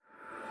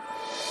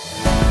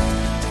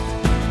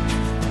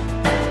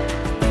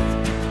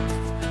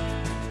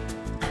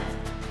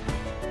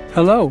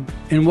Hello,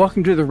 and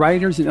welcome to the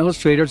Writers and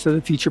Illustrators of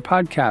the Future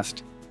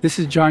podcast. This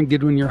is John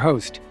Goodwin, your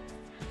host.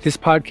 This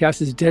podcast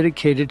is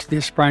dedicated to the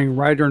aspiring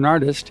writer and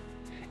artist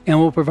and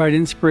will provide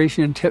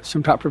inspiration and tips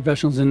from top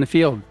professionals in the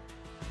field.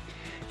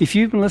 If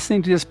you've been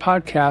listening to this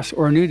podcast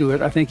or are new to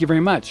it, I thank you very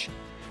much.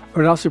 I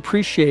would also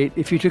appreciate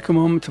if you took a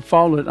moment to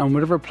follow it on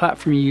whatever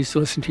platform you use to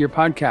listen to your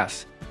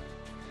podcasts.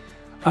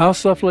 I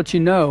also have to let you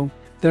know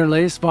that our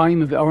latest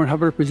volume of L. Ron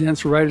Hubbard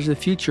Presents Writers of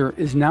the Future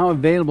is now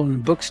available in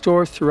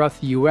bookstores throughout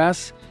the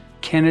U.S.,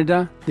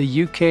 Canada,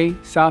 the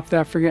UK, South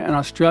Africa, and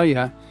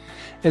Australia,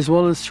 as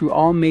well as through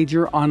all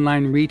major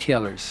online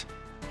retailers.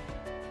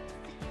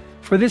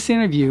 For this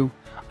interview,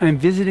 I'm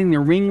visiting the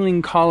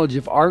Ringling College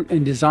of Art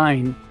and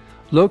Design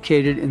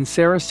located in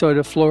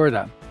Sarasota,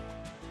 Florida.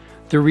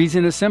 The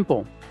reason is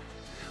simple.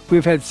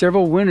 We've had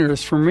several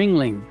winners from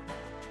Ringling: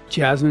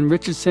 Jasmine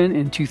Richardson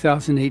in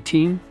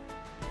 2018,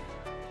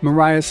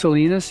 Mariah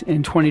Salinas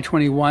in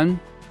 2021,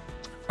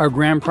 our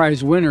grand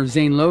prize winner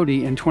Zane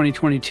Lodi in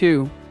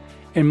 2022,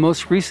 and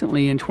most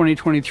recently in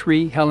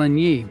 2023, Helen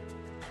Yee.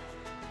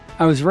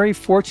 I was very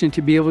fortunate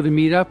to be able to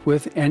meet up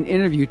with and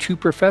interview two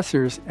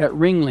professors at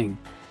Ringling,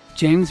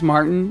 James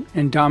Martin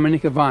and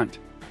Dominic Avant.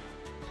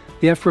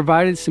 They have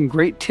provided some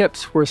great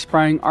tips for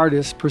aspiring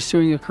artists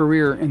pursuing a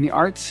career in the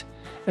arts,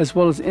 as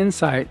well as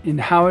insight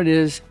into how it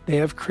is they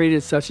have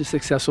created such a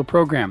successful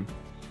program.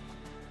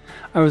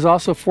 I was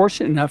also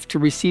fortunate enough to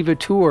receive a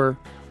tour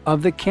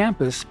of the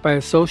campus by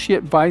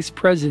Associate Vice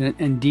President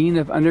and Dean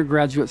of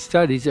Undergraduate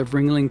Studies of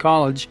Ringling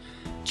College,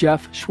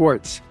 Jeff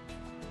Schwartz.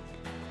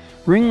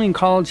 Ringling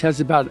College has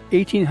about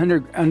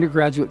 1,800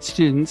 undergraduate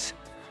students,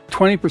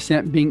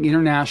 20% being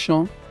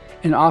international,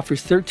 and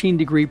offers 13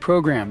 degree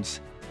programs.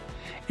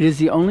 It is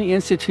the only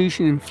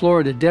institution in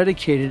Florida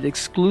dedicated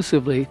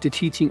exclusively to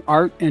teaching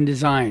art and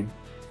design.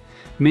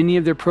 Many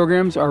of their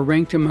programs are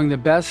ranked among the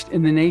best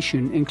in the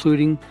nation,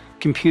 including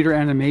computer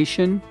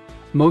animation,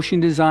 motion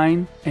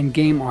design, and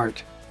game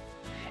art.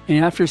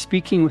 And after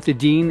speaking with the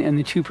dean and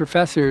the two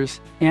professors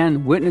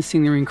and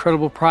witnessing their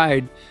incredible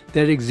pride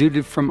that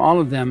exuded from all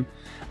of them,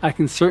 I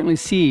can certainly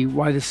see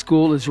why the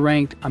school is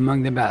ranked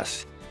among the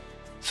best.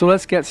 So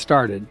let's get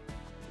started.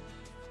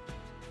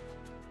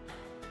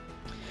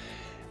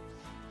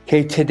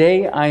 Okay,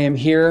 today I am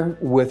here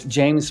with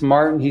James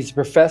Martin. He's a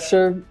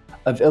professor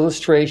of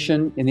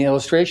illustration in the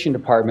illustration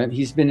department.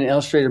 He's been an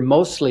illustrator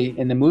mostly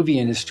in the movie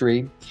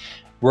industry,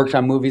 worked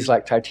on movies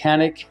like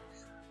Titanic.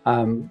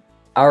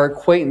 Our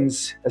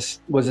acquaintance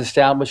was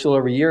established a little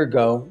over a year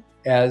ago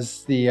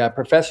as the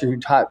professor who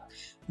taught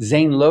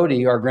Zane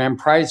Lodi, our grand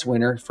prize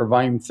winner for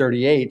volume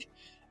 38.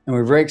 And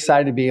we're very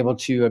excited to be able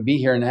to be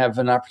here and have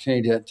an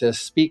opportunity to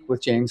speak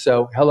with James.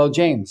 So hello,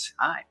 James.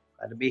 Hi,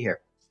 glad to be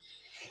here.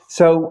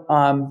 So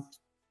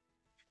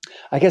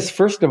I guess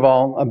first of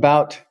all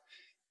about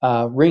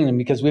Ringling,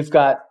 because we've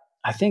got,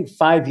 I think,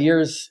 5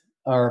 winners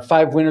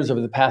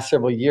over the past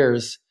several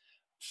years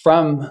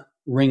from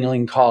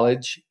Ringling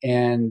College,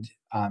 and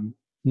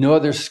no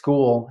other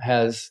school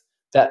has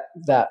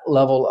that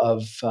level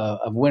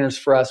of winners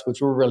for us,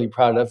 which we're really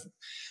proud of.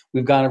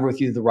 We've gone over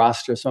with you the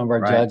roster of some of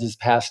our judges,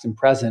 past and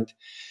present.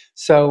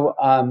 So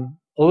a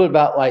little bit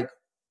about,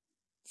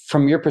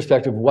 from your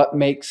perspective, what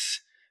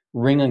makes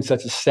Ringling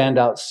such a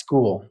standout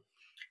school?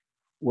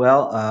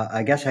 Well,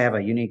 I guess I have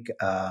a unique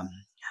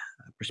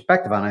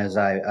perspective on it, as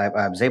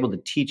I was able to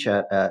teach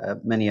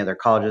at many other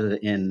colleges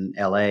in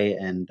LA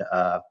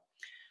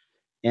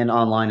and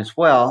online as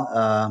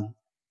well.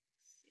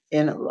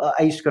 And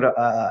I used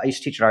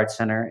to teach at Art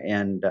Center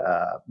and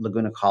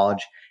Laguna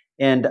College,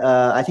 and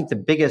I think the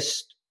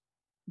biggest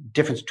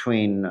difference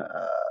between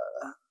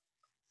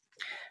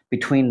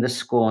this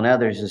school and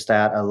others is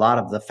that a lot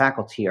of the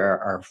faculty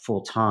are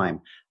full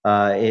time.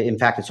 In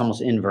fact, it's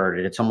almost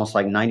inverted. It's almost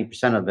like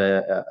 90%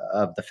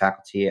 of the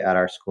faculty at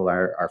our school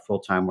are full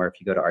time. Where if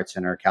you go to Art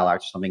Center or Cal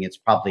Arts or something, it's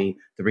probably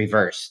the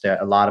reverse.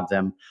 A lot of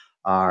them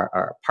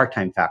are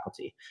part-time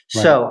faculty.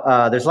 Right.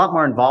 So there's a lot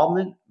more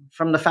involvement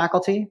from the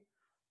faculty.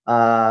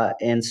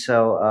 And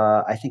so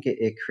I think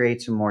it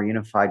creates a more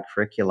unified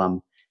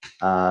curriculum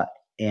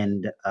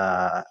and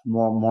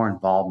more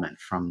involvement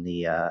from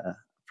the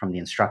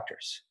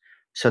instructors.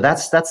 So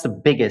that's the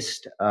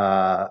biggest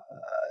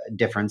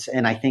difference.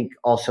 And I think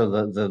also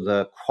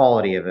the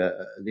quality of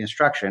the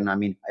instruction. I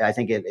mean, I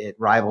think it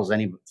rivals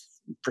anything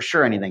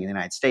in the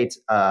United States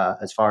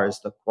as far as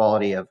the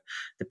quality of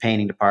the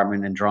painting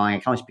department and drawing. I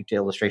can only speak to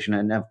illustration,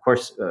 and of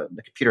course the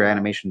computer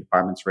animation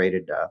department's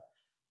rated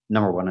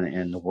number one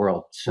in the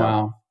world. So.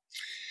 Wow.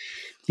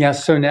 Yeah.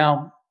 So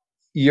now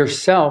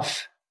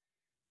yourself,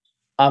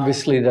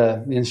 obviously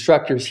the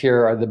instructors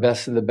here are the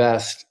best of the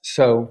best.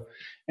 So,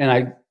 and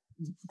I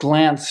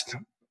glanced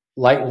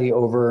lightly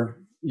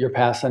over your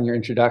past on your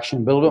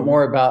introduction, but a little bit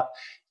more about,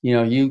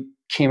 you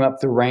came up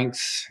the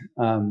ranks.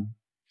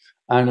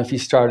 I don't know if you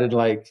started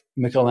like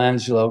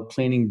Michelangelo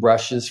cleaning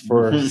brushes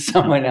for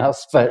someone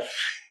else, but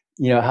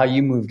how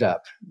you moved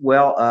up.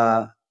 Well,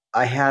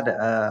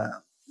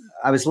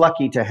 I was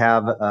lucky to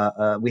have,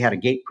 we had a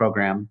GATE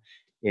program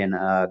in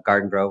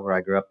Garden Grove, where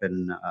I grew up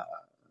in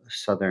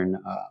Southern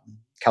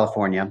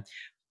California,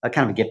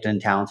 kind of gifted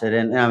and talented,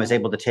 and I was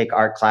able to take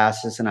art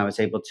classes, and I was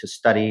able to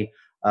study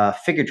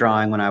figure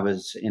drawing when I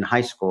was in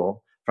high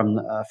school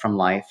from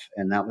life,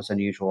 and that was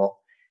unusual.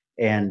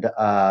 And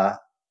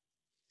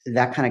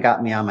that kind of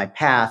got me on my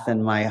path.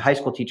 And my high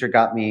school teacher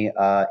got me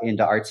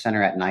into Art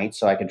Center at night,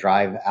 so I could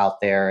drive out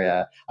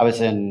there. I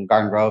was in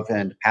Garden Grove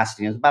and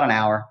Pasadena. It was about an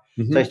hour,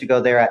 so I used to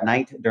go there at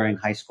night during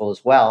high school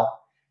as well.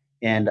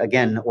 And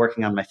again,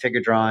 working on my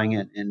figure drawing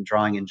and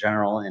drawing in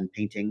general and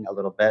painting a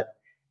little bit.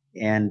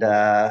 And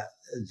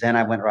then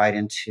I went right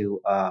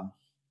into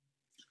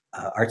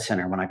Art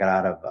Center when I got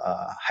out of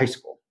high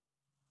school.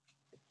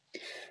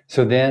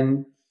 So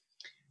then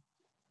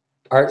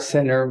Art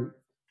Center,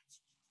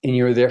 and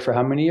you were there for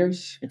how many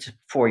years? It's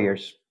 4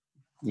 years.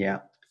 Yeah.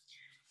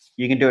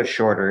 You can do it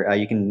shorter.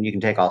 You can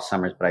take all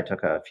summers, but I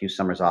took a few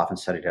summers off and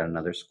studied at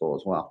another school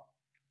as well.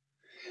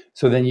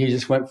 So then you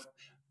just went.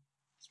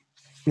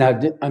 Now,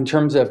 in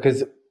terms of,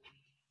 because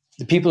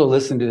the people who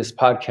listen to this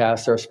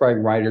podcast are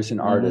aspiring writers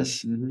and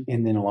artists, and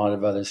then a lot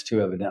of others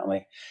too,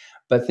 evidently.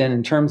 But then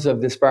in terms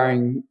of the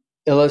aspiring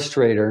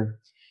illustrator,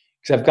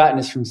 because I've gotten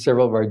this from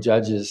several of our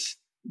judges,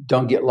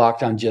 don't get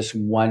locked on just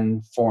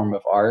one form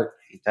of art.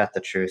 Ain't that the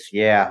truth?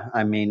 Yeah.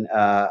 I mean,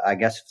 I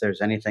guess if there's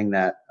anything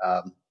that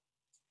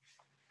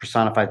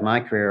personifies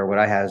my career, what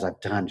I have is I've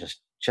done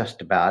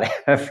just about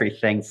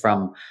everything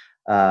from,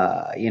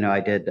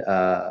 I did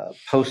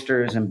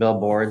posters and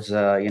billboards,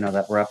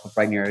 that were up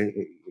right near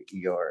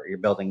your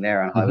building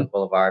there on Hollywood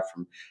Boulevard,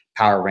 from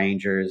Power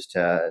Rangers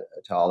to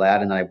all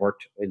that. And then I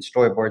worked in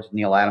storyboards.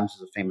 Neil Adams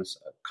is a famous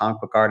comic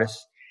book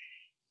artist.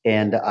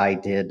 And I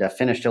did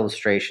finished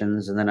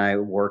illustrations, and then I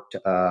worked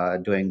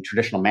doing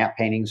traditional matte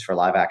paintings for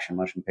live action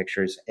motion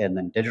pictures, and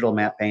then digital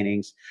matte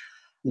paintings.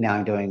 Now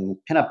I'm doing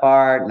pinup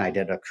art, and I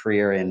did a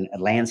career in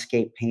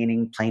landscape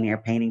painting, plein air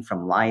painting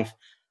from life.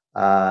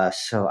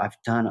 So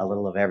I've done a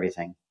little of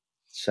everything.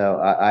 So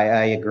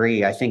I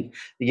agree. I think,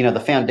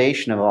 the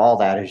foundation of all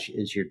that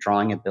is your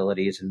drawing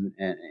abilities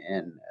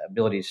and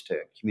abilities to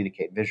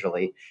communicate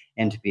visually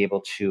and to be able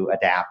to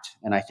adapt.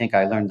 And I think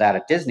I learned that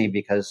at Disney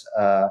because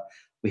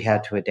we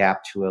had to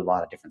adapt to a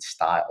lot of different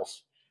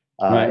styles.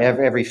 Right.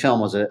 Every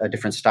film was a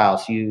different style,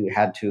 so you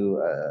had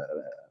to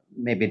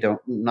maybe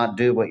not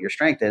do what your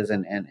strength is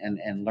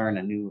and learn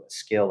a new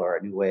skill or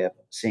a new way of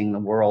seeing the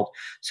world.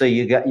 So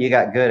you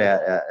got good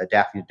at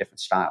adapting to different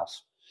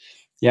styles.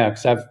 Yeah,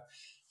 because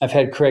I've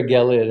had Craig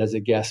Elliott as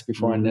a guest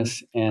before on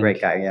this, and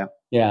great guy. Yeah,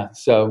 yeah.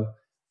 So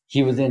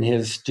he was in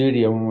his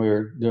studio when we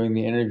were doing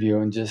the interview,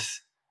 and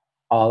just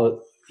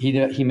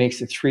he makes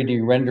the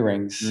 3D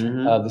renderings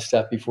of the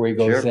stuff before he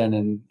goes in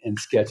and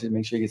sketches,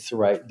 make sure he gets the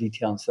right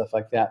detail and stuff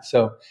like that.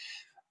 So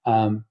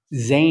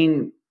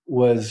Zane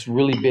was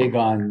really big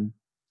on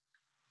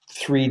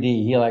 3D.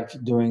 He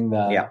liked doing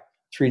the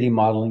 3D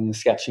modeling and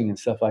sketching and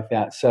stuff like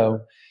that.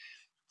 So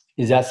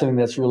is that something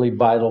that's really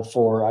vital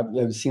for, it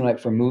would seem like,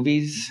 for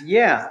movies?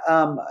 Yeah,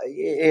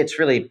 it's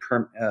really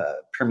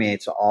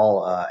permeates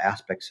all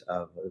aspects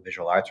of the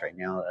visual arts right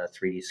now.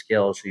 3D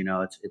skills,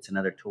 it's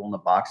another tool in the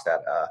box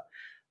that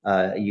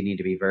you need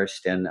to be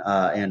versed in.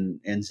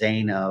 And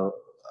Zane, I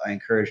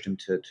encouraged him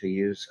to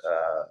use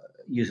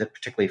it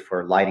particularly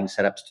for lighting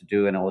setups, to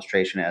do an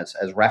illustration as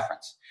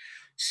reference.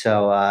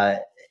 So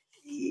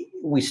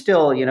we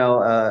still,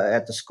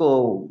 at the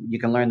school, you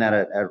can learn that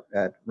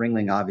at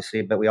Ringling,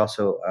 obviously, but we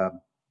also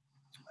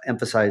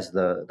emphasize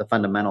the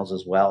fundamentals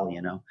as well.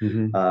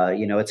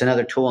 It's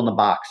another tool in the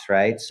box,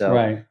 right?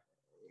 So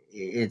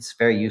it's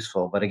very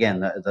useful. But again,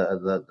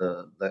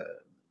 the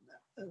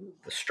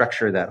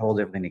structure that holds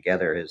everything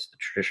together is the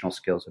traditional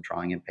skills of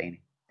drawing and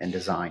painting and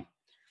design.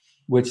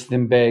 Which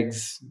then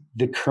begs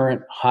the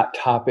current hot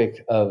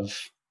topic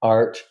of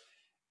art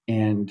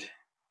and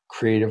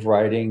creative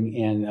writing,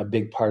 and a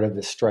big part of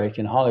the strike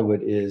in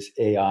Hollywood is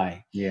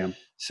AI. Yeah.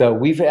 So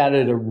we've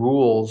added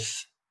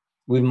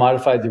we've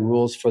modified the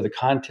rules for the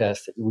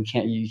contest. You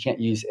can't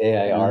use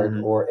AI art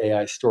or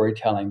AI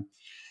storytelling.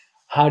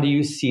 How do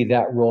you see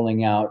that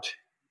rolling out?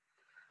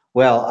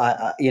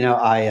 Well,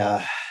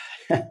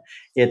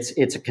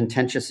 it's a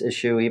contentious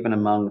issue even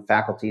among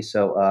faculty.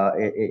 So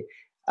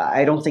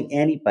I don't think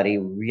anybody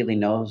really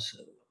knows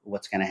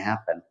what's going to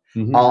happen.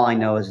 All I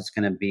know is it's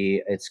going to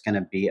be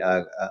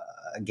a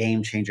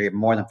game changer,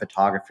 more than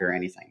photography or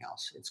anything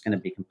else. It's going to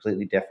be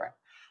completely different.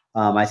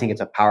 I think it's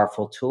a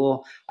powerful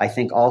tool. I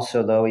think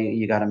also, though,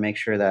 you got to make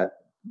sure that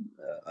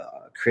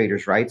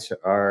creators' rights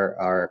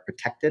are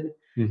protected.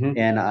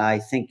 And I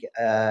think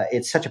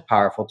it's such a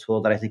powerful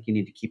tool that I think you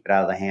need to keep it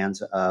out of the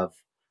hands of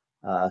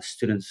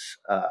students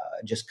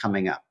just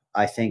coming up.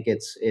 I think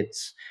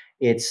it's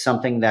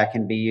something that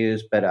can be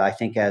used, but I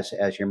think as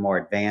you're more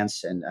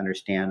advanced and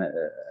understand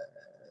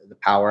the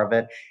power of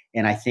it,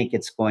 and I think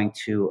it's going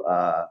to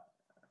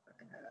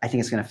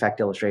affect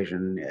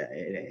illustration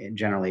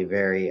generally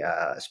very,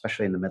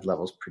 especially in the mid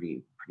levels,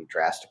 pretty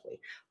drastically.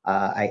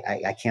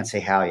 I can't say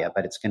how yet,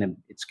 but it's going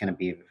to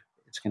be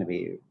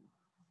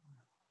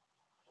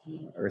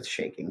earth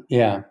shaking.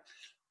 Yeah, I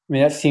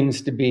mean, that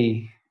seems to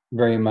be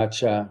very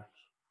much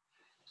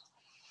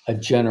a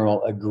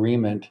general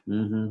agreement.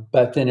 Mm-hmm.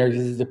 But then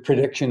there's the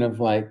prediction of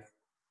like,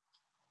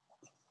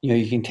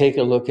 you can take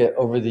a look at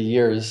over the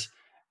years,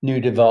 new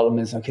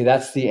developments. Okay,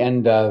 that's the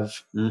end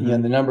of, the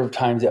number of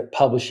times that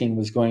publishing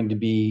was going to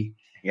be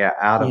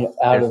out of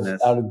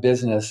business. out of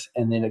business,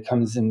 and then it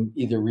comes and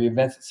either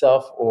reinvents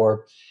itself,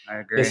 or I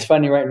agree. it's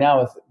funny right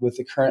now with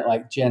the current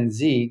like Gen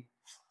Z,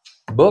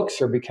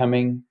 books are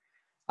becoming,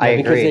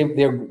 because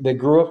they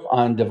grew up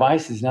on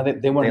devices. Now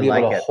they want to be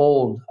able to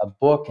hold a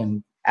book.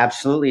 And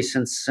absolutely,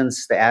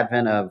 since the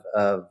advent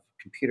of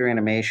computer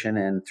animation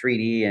and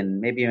 3D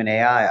and maybe even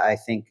AI, I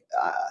think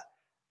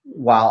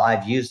while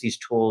I've used these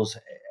tools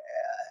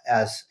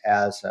as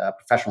a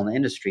professional in the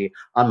industry,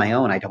 on my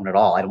own, I don't at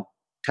all. I don't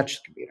touch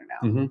the computer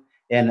now. Mm-hmm.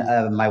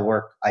 And my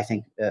work, I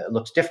think,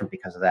 looks different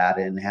because of that,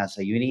 and has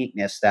a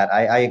uniqueness that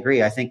I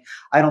agree. I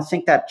don't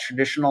think that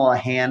traditional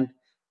hand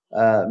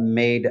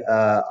made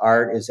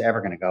art is ever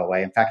going to go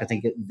away. In fact, I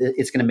think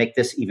it's going to make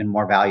this even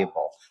more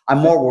valuable. I'm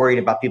more worried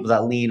about people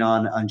that lean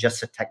on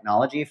just the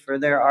technology for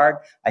their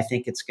art. I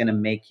think it's going to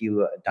make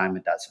you a dime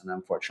a dozen,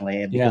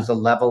 unfortunately, because the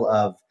level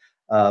of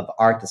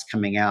art that's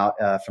coming out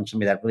from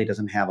somebody that really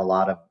doesn't have a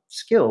lot of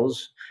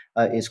skills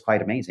is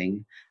quite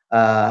amazing.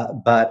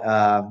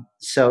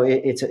 So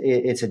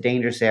it's a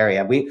dangerous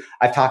area.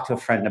 I've talked to a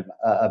friend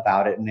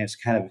about it, and it's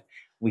kind of,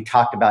 we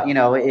talked about,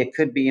 it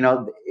could be,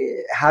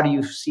 how do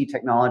you see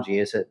technology?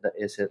 Is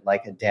it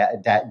like a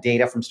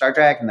Data from Star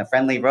Trek and the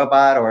friendly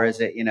robot, or is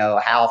it,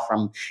 Hal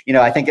from,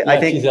 I think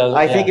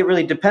it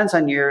really depends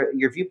on your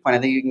viewpoint. I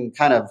think you can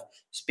kind of,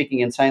 speaking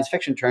in science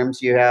fiction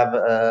terms, you have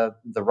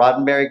the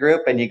Roddenberry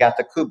group and you got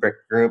the Kubrick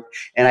group,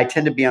 and I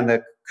tend to be on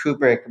the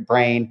Kubrick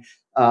brain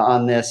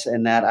on this,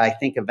 and that I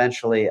think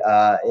eventually,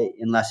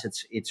 unless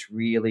it's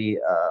really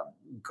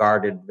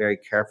guarded very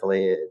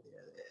carefully,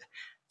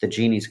 the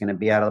genie's going to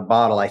be out of the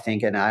bottle, I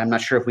think, and I'm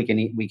not sure if we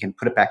can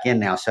put it back in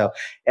now. So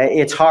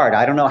it's hard.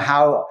 I don't know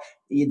how.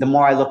 The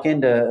more I look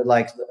into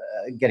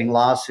getting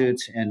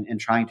lawsuits and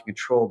trying to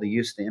control the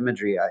use of the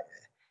imagery,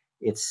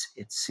 it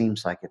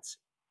seems like it's,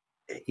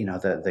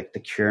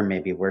 the cure may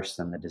be worse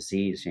than the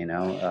disease.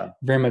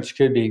 Very much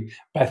could be,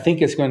 but I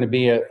think it's going to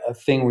be a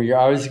thing where you're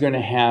always going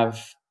to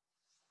have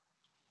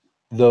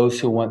those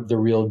who want the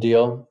real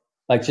deal.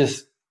 Like,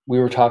 just, we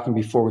were talking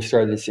before we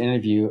started this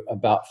interview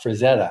about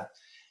Frazetta,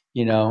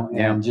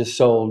 and just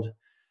sold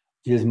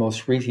his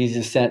most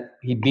recent.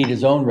 He beat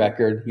his own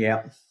record.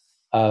 Yeah.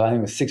 I think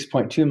it was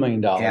 $6.2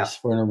 million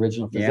for an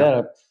original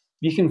Frazetta.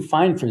 You can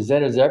find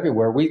Frazettas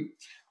everywhere.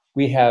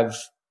 We have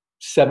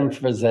 7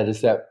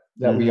 Frazettas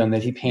that we own,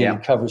 that he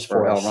painted covers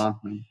for us,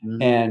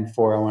 and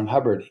for L. Ron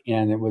Hubbard.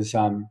 And it was,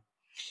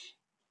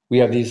 we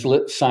have these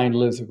signed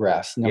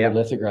lithographs, numbered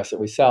lithographs that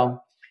we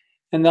sell,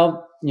 and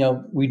they'll,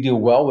 we do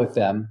well with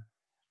them.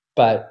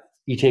 But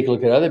you take a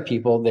look at other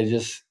people, they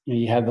just,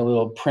 you have the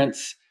little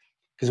prints,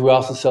 because we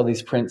also sell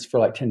these prints for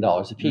like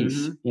 $10 a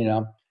piece.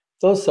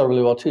 Those sell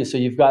really well too. So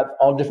you've got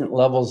all different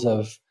levels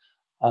of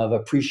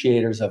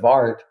appreciators of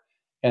art.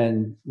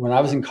 And when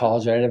I was in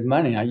college, I didn't have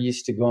money. I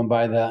used to go and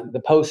buy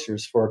the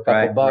posters for a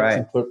couple bucks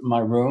and put it in my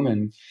room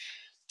and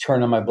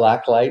turn on my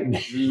black light and,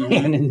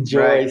 and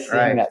enjoy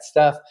seeing that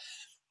stuff.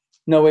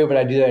 No way would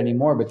I do that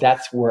anymore, but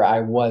that's where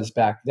I was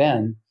back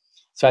then.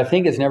 So I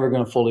think it's never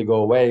going to fully go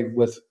away.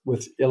 With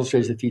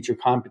Illustrators that feature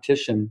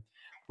competition,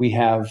 we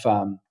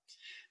also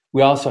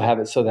have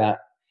it so that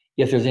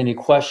if there's any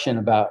question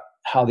about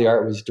how the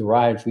art was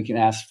derived, we can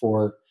ask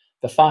for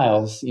the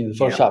files, the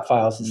Photoshop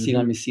files, and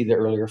let me see the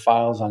earlier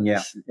files on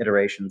this.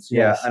 Iterations.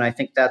 Yes. Yeah, and I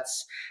think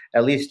that's,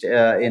 at least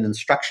in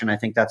instruction, I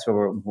think that's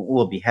where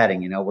we'll be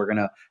heading. We're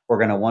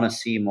gonna want to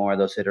see more of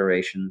those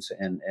iterations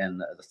and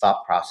the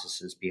thought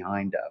processes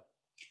behind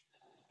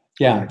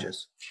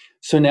images.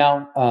 So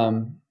now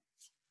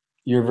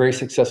you're a very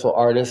successful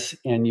artist,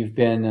 and you've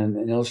been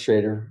an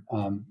illustrator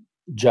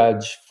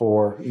judge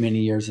for many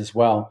years as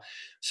well.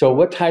 So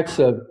what types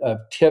of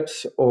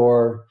tips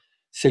or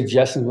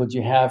suggestions would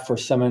you have for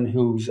someone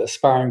who's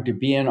aspiring to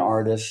be an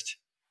artist?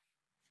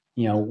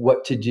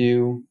 What to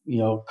do,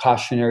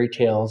 cautionary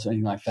tales,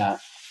 anything like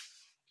that?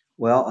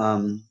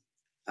 Well,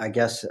 I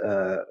guess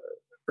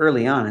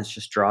early on, it's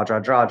just draw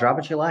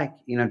what you like,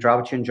 draw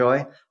what you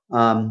enjoy.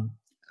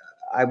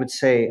 I would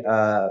say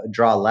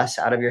draw less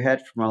out of your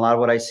head. From a lot of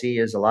what I see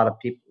is a lot of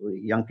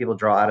young people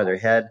draw out of their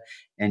head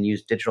and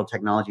use digital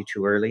technology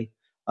too early.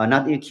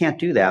 Not that you can't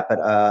do that, but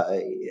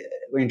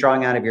when you're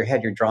drawing out of your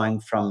head, you're drawing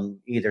from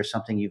either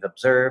something you've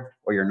observed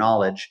or your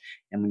knowledge.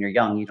 And when you're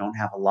young, you don't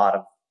have a lot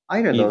of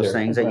either of those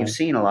things that you've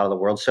seen a lot of the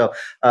world. So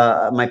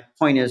my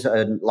point is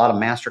a lot of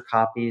master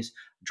copies,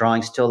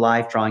 drawing still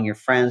life, drawing your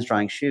friends,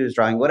 drawing shoes,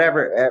 drawing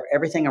whatever,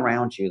 everything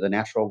around you, the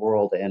natural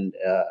world and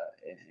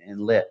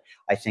lit,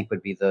 I think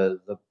would be the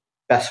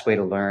best way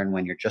to learn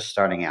when you're just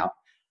starting out.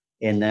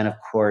 And then, of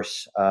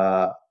course,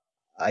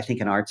 I think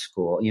an art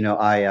school,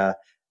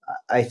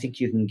 I think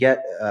you can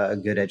get a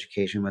good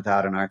education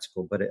without an art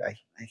school, but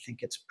I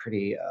think it's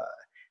pretty,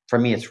 for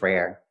me, it's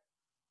rare.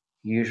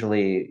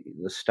 Usually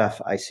the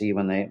stuff I see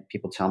when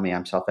people tell me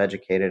I'm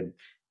self-educated,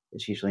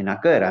 it's usually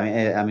not good.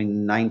 I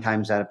mean, 9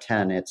 times out of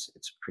 10, it's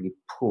pretty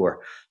poor.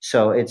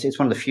 So it's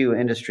one of the few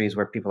industries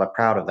where people are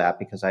proud of that,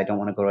 because I don't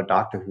want to go to a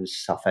doctor who's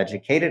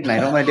self-educated, and I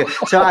don't want to do.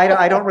 So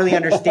I don't really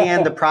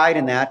understand the pride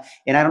in that,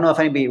 and I don't know if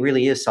anybody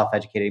really is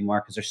self-educated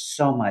anymore, because there's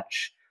so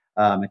much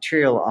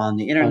material on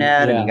the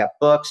internet, and you got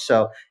books.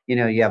 So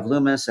you have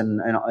Loomis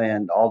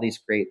and all these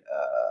great.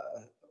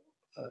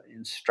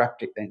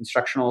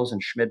 Instructionals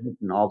and Schmidt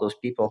and all those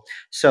people.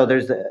 So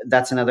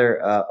that's another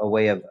a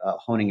way of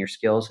honing your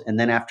skills. And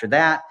then after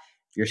that,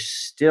 if you're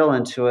still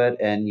into it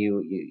and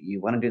you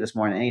want to do this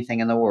more than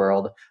anything in the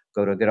world,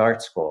 go to a good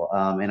art school.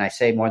 And I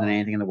say more than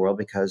anything in the world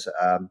because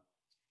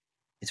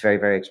it's very,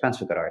 very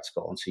expensive to go to art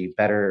school, and so you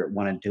better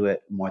want to do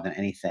it more than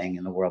anything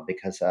in the world,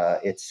 because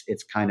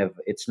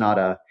it's not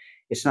a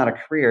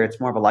career. It's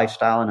more of a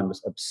lifestyle and an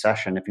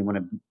obsession if you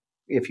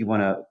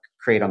want to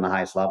create on the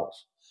highest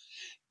levels.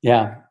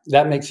 Yeah,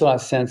 that makes a lot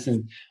of sense.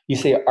 And you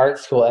say art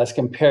school as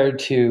compared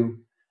to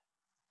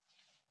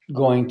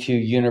going to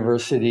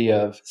University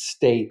of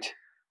State.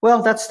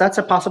 Well, that's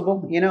a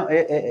possible.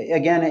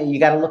 Again, you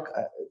got to look.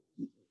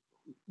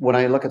 When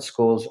I look at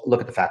schools,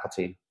 look at the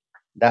faculty.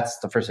 That's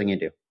the first thing you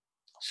do.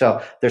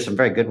 So there's some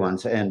very good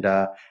ones,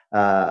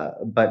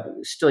 but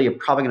still, you're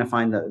probably going to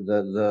find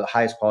the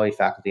highest quality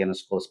faculty in a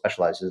school that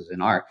specializes in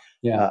art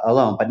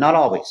alone, but not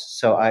always.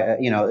 So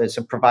it's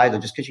a provider.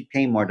 Just because you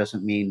pay more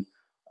doesn't mean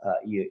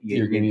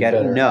you get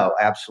it. No,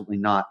 absolutely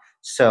not.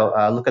 So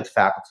look at the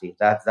faculty.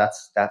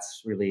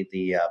 That's really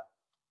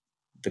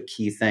the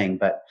key thing.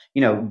 But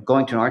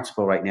going to an art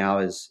school right now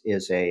is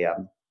a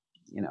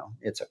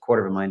it's a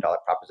 $250,000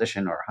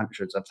 proposition, or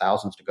hundreds of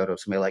thousands to go to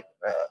somebody like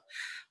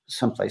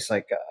someplace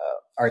like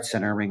Art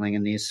Center, Ringling,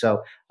 and these.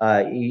 So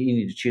you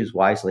need to choose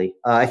wisely.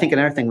 I think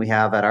another thing we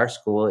have at our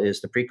school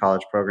is the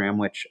pre-college program,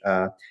 which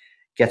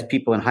gets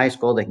people in high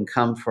school. They can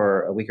come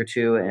for a week or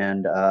two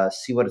and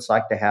see what it's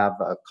like to have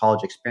a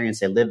college experience.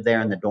 They live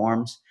there in the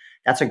dorms.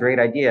 That's a great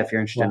idea if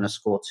you're interested in a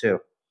school too.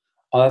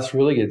 Oh, that's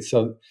really good.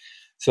 So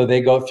they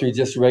go through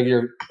just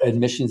regular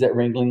admissions at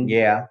Ringling?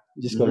 Yeah.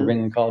 You just go to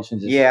Ringling College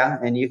and just... Yeah,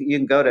 and you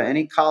can go to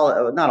any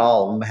college. Not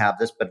all of them have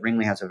this, but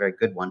Ringling has a very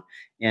good one.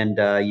 And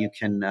you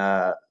can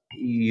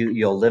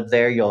you'll live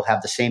there. You'll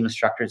have the same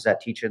instructors that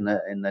teach in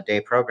the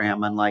day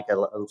program. Unlike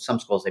some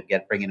schools,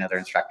 they bring in other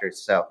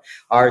instructors. So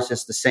ours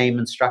is the same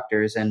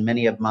instructors, and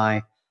many of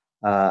my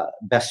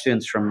best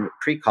students from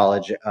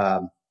pre-college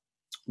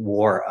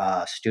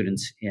were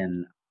students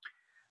in.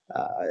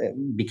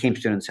 Became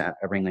students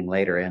at Ringling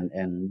later,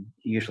 and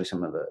usually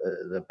some of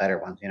the better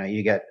ones.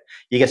 You get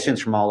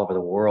students from all over the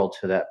world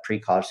to that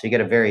pre-college, so you get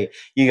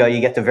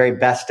the very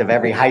best of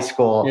every high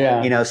school.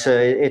 Yeah. So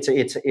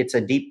it's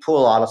a deep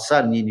pool. All of a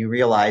sudden, and you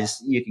realize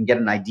you can get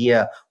an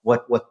idea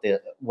what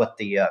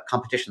the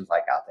competition's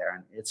like out there,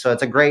 and it's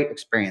a great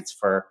experience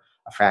for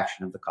a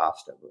fraction of the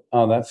cost of it.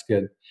 Oh, that's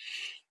good.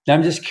 Now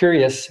I'm just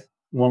curious.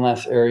 One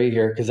last area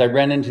here, because I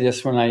ran into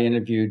this when I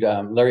interviewed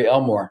Larry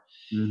Elmore.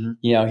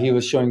 Mm-hmm. He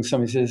was showing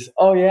somebody, says,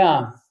 "Oh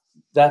yeah,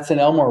 that's an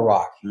Elmore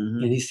rock."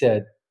 Mm-hmm. And he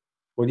said,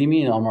 "What do you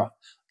mean Elmore?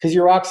 Because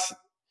your rocks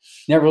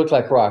never look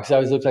like rocks. They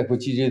always look like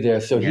what you do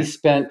there." So he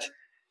spent,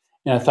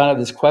 and I thought of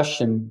this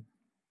question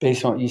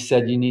based on what you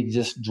said. You need to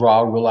just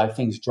draw real life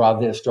things, draw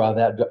this, draw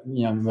that,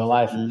 in real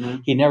life. Mm-hmm.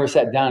 He never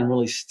sat down and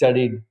really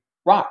studied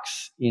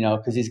rocks,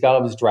 because he's got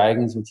all his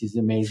dragons, which he's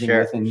amazing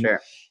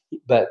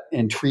with,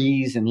 and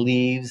trees and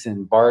leaves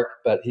and bark,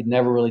 but he'd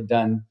never really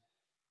done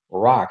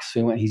rocks.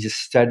 So he just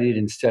studied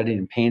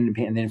and painted,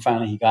 and then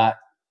finally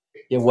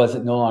he was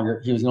no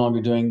longer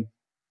doing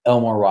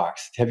Elmore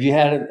rocks. Have you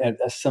had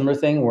a similar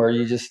thing where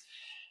you just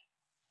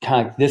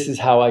kind of, this is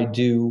how I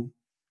do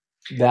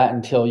that,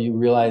 until you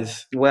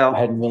realize, I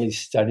hadn't really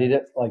studied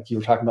it, like you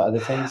were talking about other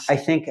things? I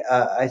think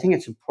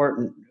it's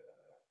important.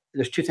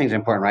 There's two things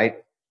important, right?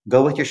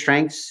 Go with your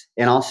strengths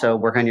and also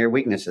work on your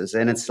weaknesses.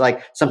 And it's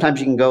like sometimes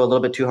you can go a little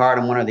bit too hard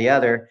on one or the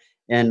other.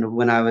 And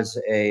when I was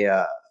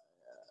a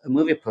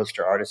movie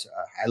poster artist,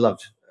 I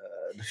loved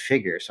the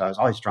figure, so I was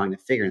always drawing the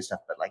figure and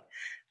stuff. But like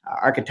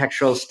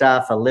architectural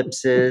stuff,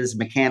 ellipses,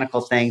 mechanical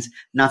things,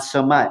 not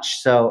so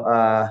much. So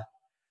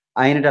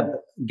I ended up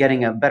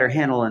getting a better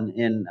handle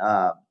in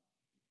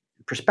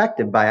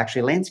perspective by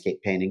actually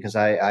landscape painting, because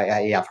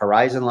I have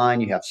horizon line,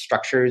 you have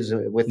structures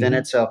within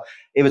it. So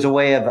it was a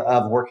way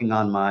of working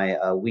on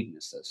my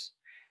weaknesses.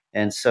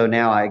 And so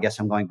now I guess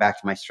I'm going back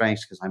to my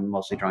strengths, because I'm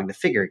mostly drawing the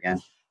figure again.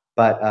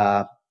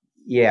 But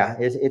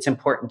it's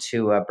important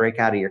to break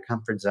out of your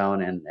comfort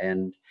zone,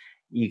 and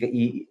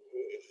you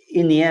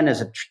in the end,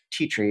 as a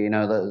teacher,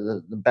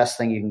 the best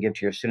thing you can give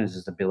to your students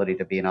is the ability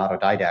to be an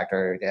autodidact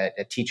or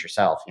teach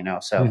yourself.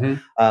 So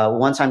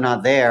once I'm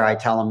not there, I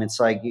tell them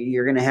it's like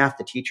you're going to have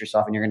to teach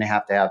yourself, and you're going to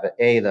have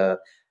the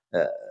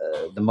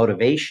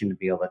motivation to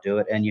be able to do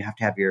it, and you have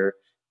to have your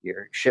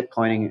ship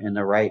pointing in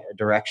the right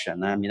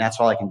direction. I mean, that's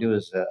all I can do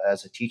as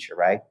a teacher,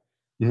 right?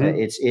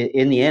 Mm-hmm.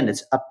 In the end,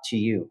 it's up to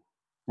you.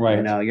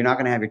 Right. You're not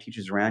going to have your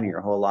teachers around you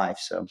your whole life.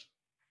 So.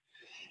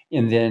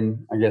 And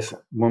then I guess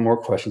one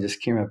more question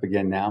just came up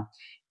again now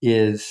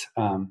is,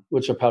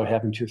 which will probably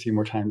happen 2 or 3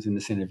 more times in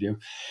this interview.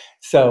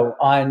 So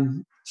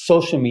on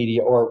social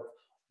media, or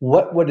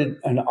what would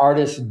an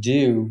artist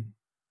do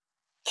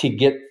to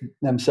get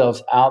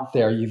themselves out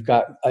there? You've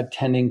got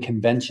attending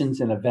conventions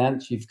and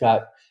events. You've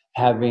got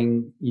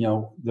having,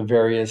 the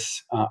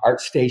various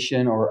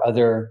ArtStation or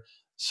other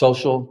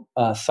social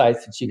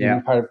sites that you can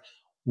be part of.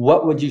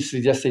 What would you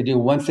suggest they do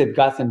once they've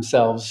got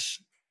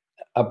themselves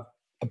a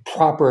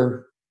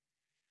proper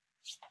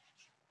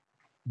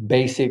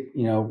basic,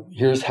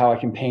 here's how I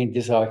can paint,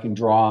 this is how I can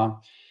draw,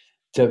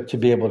 to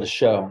be able to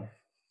show?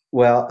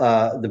 Well,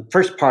 the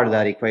first part of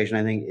that equation,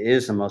 I think,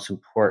 is the most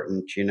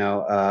important.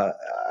 I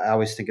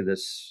always think of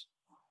this.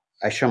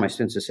 I show my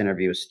students this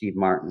interview with Steve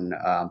Martin,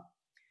 I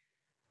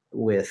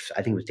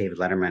think it was David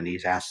Letterman.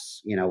 He's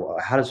asked,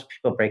 how does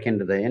people break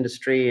into the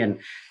industry? And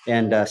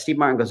Steve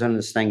Martin goes into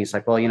this thing. He's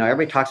like, well,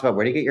 everybody talks about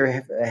where do you get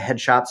your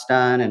headshots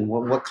done and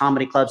what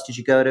comedy clubs did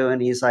you go to?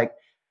 And he's like,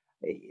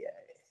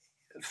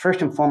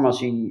 first and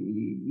foremost,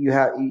 you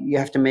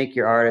have to make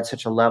your art at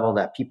such a level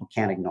that people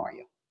can't ignore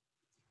you.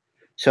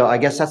 So I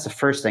guess that's the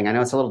first thing. I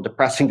know it's a little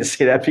depressing to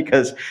say that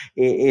because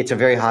it's a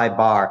very high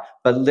bar,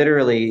 but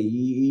literally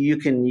you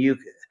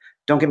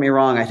don't get me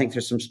wrong. I think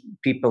there's some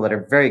people that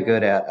are very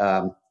good at,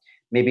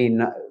 maybe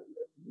not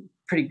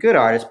pretty good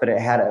artists, but it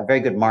had a very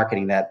good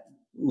marketing that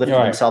lifted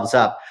themselves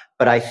up.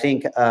 But I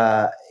think,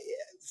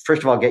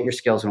 first of all, get your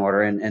skills in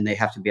order, and they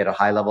have to be at a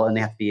high level, and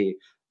they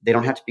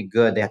don't have to be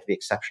good. They have to be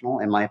exceptional,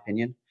 in my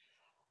opinion.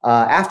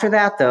 After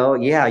that, though,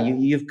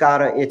 you've got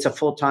to, it's a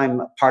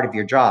full-time part of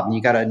your job, and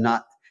you got to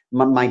not,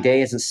 my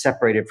day isn't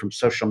separated from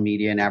social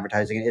media and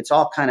advertising. It's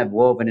all kind of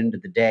woven into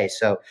the day.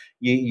 So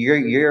you're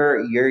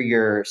your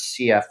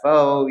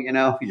CFO,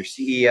 your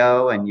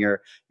CEO, and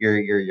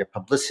your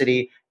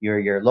publicity,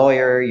 your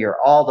lawyer, you're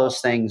all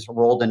those things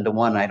rolled into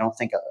one. I don't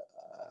think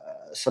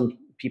some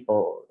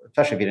people,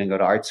 especially if you didn't go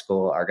to art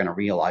school, are going to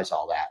realize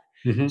all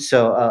that. Mm-hmm.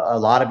 So a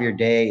lot of your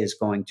day is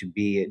going to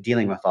be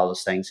dealing with all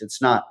those things.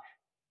 It's not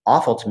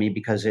awful to me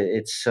because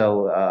it's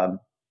so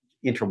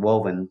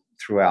interwoven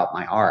throughout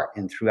my art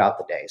and throughout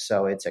the day.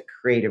 So it's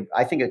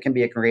I think it can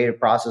be a creative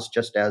process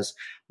just as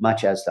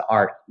much as the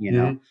art,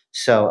 Mm-hmm.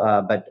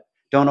 So, but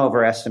don't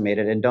overestimate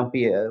it. And don't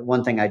be,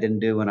 one thing I didn't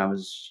do when I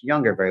was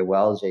younger very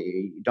well is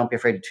don't be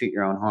afraid to toot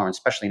your own horn,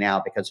 especially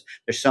now because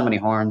there's so many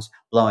horns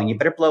blowing. You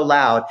better blow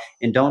loud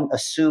and don't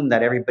assume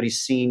that everybody's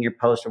seen your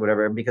post or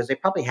whatever, because they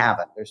probably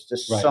haven't. There's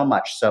just so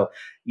much. So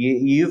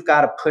you've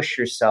got to push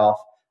yourself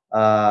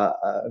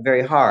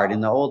very hard. In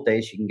the old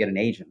days, you can get an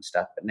agent and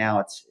stuff, but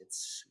now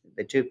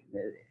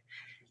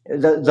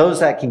those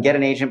that can get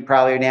an agent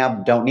probably now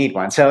don't need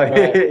one. So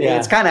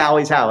it's kind of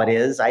always how it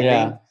is, I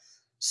think.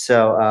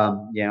 So,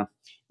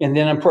 And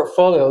then on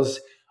portfolios,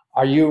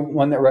 are you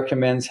one that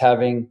recommends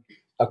having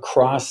a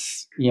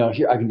cross,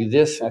 here, I can do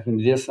this, I can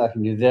do this, I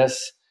can do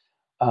this,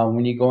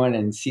 when you go in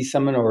and see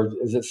someone? Or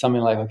is it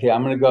something like, okay,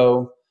 I'm going to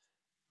go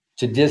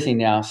to Disney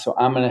now, so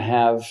I'm going to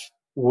have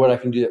what I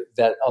can do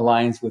that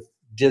aligns with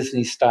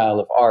Disney style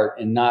of art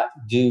and not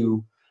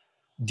do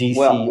DC?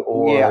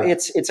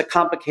 It's a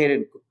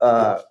complicated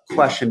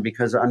question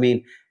because, I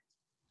mean,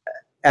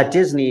 at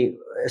Disney,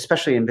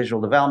 especially in visual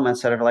development,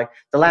 etc., like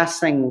the last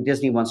thing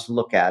Disney wants to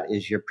look at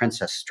is your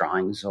princess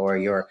drawings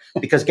or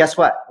because guess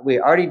what? We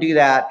already do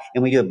that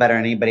and we do it better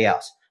than anybody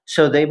else.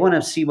 So they want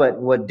to see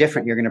what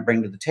different you're going to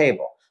bring to the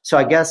table. So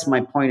I guess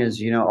my point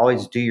is,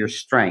 always do your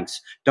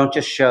strengths. Don't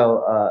just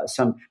show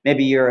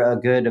maybe you're a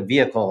good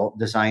vehicle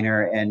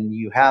designer and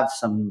you have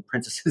some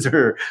princesses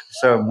or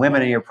some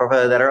women in your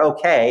profile that are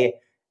okay,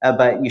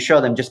 but you show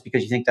them just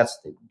because you think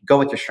go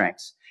with your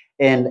strengths.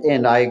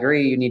 And I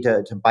agree, you need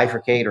to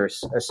bifurcate or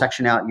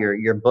section out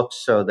your books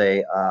so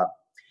they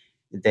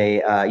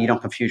you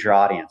don't confuse your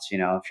audience.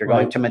 If you're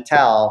going to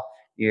Mattel,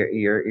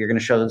 you're going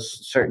to show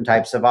certain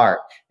types of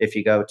art. If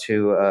you go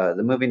to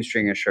the movie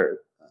industry, you're going to show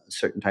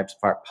certain types of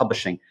art,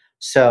 publishing.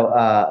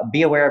 So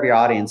be aware of your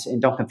audience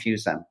and don't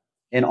confuse them.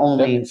 And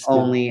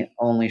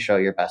only show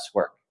your best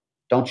work.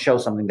 Don't show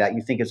something that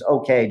you think is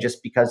okay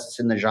just because it's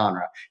in the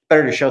genre.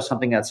 Better to show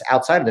something that's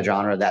outside of the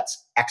genre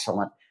that's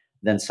excellent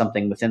than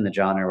something within the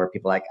genre where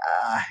people are like,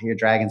 your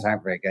dragons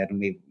aren't very good.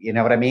 And you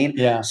know what I mean?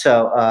 Yeah.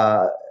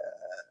 So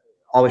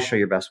always show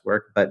your best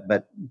work, but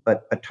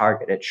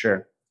target it.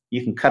 Sure.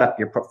 You can cut up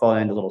your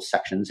portfolio into little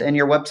sections, and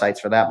your websites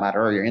for that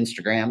matter, or your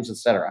Instagrams,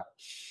 etc.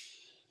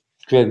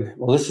 Good.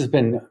 Well, this has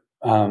been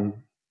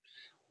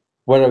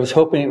what I was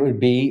hoping it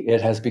would be.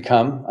 It has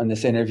become on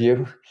this interview.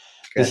 Good.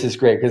 This is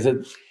great because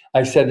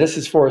I said this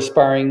is for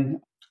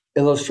aspiring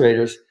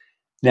illustrators.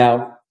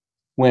 Now,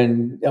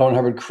 when Ellen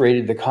Hubbard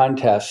created the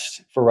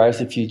contest for Rise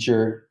of the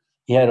Future,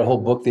 he had a whole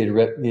book they'd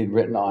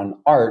written on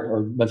art, or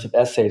a bunch of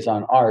essays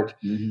on art,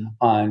 mm-hmm.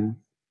 on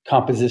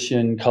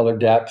composition, color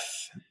depth,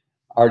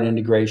 art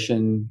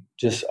integration,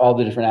 just all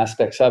the different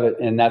aspects of it,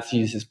 and that's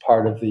used as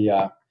part of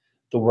the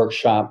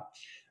workshop.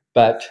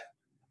 But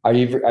are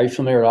you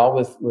familiar at all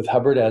with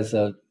Hubbard as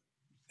an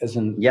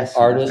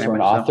artist or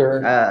an author?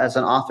 So. As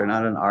an author,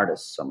 not an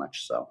artist so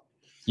much. So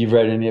you've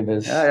read any of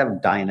his? I have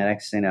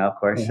Dianetics, of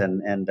course, yeah.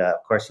 and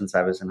of course, since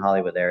I was in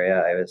Hollywood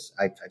area,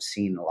 I've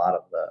seen a lot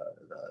of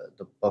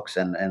the books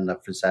and the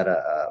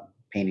Frazetta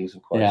paintings,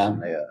 of course, Yeah.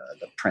 and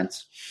the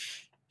prints.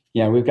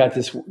 Yeah, we've got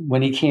this.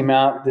 When he came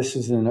out, this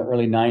was in the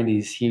early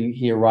 90s,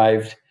 he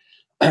arrived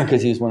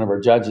because he was one of our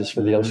judges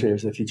for the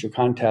Illustrators of the Future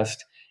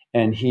contest.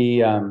 And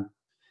he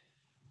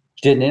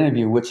did an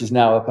interview, which is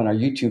now up on our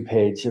YouTube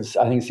page. I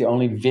think it's the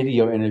only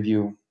video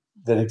interview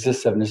that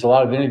exists of him. There's a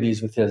lot of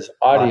interviews with his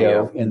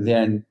audio and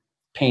then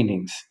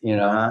paintings, you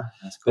know.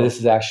 That's cool. But this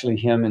is actually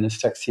him in his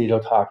tuxedo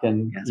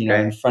talking, That's you know,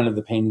 great. in front of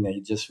the painting that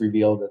he just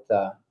revealed at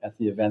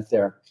the event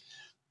there.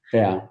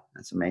 Yeah.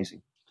 That's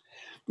amazing.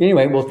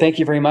 Anyway, well, thank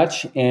you very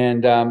much.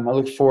 And I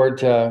look forward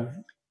to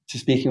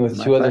speaking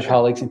with two other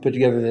colleagues and put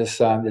together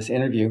this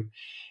interview.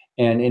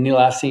 And any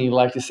last thing you'd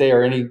like to say,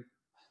 or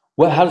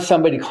how does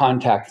somebody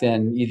contact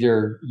then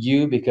either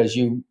you, because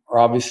you are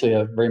obviously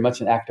very much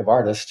an active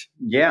artist?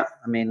 Yeah,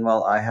 I mean,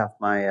 well, I have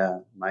my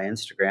my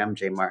Instagram,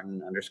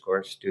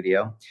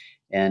 jmartin_studio,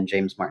 and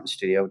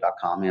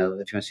jamesmartinstudio.com. You know,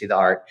 if you want to see the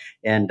art,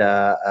 and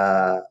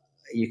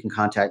you can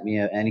contact me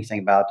anything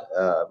about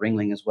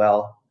Ringling as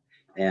well,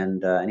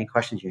 and any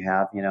questions you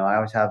have. You know, I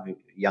always have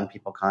young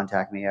people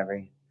contact me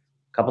every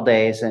couple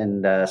days,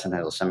 and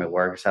sometimes they'll send me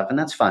work or stuff, and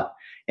that's fun.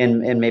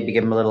 And maybe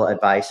give them a little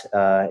advice.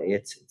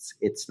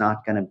 It's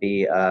not going to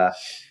be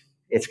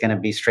it's going to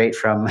be straight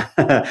from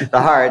the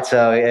heart.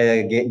 So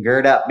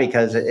gird up,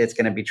 because it's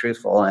going to be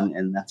truthful,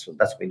 and that's what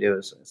we do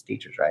as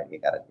teachers, right? You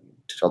got to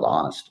tell the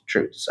honest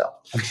truth. So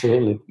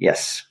absolutely,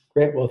 yes,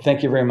 great. Well,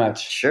 thank you very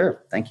much.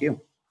 Sure, thank you.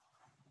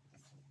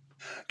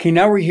 Okay,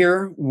 now we're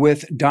here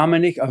with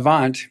Dominic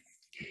Avant.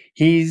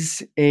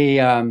 He's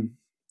an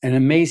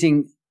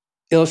amazing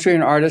illustrator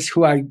and artist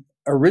who I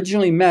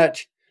originally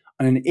met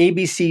on an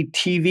ABC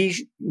TV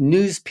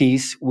news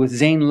piece with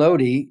Zane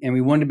Lodi, and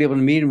we wanted to be able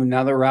to meet him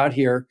now that we're out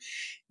here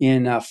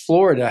in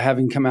Florida,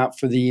 having come out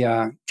for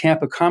the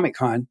Tampa Comic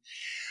Con.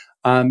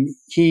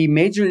 He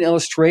majored in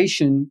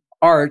illustration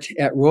art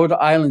at Rhode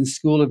Island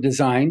School of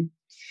Design.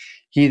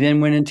 He then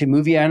went into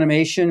movie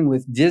animation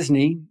with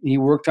Disney. He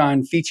worked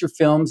on feature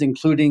films,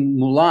 including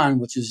Mulan,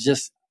 which is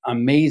just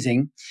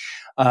amazing.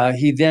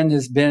 He then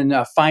has been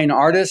a fine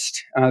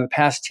artist the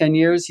past 10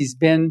 years. He's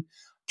been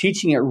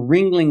teaching at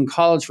Ringling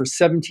College for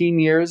 17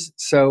 years.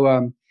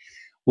 So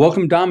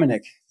welcome,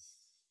 Dominic.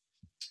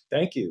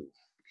 Thank you.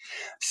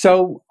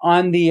 So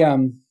on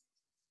the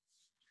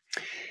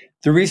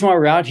reason why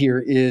we're out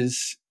here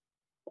is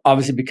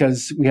obviously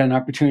because we had an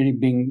opportunity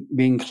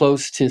being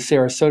close to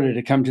Sarasota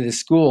to come to this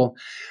school.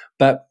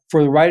 But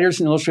for the Writers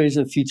and Illustrators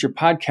of the Future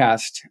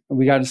podcast,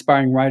 we got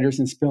aspiring writers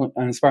and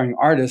aspiring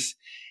artists.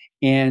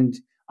 And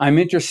I'm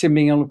interested in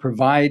being able to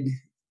provide,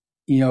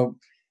 you know,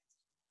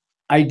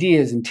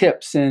 ideas and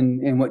tips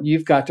and what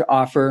you've got to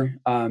offer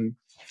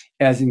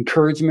as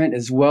encouragement,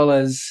 as well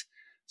as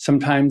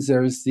sometimes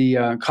there's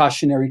the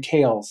cautionary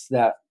tales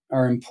that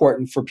are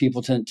important for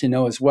people to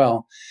know as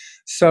well.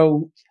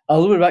 So a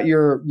little bit about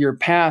your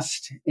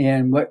past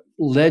and what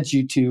led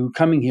you to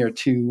coming here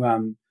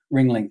to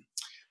Ringling.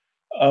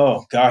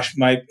 Oh gosh,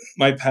 my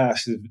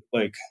past is,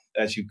 like,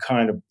 as you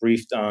kind of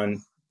briefed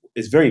on,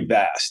 is very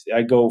vast.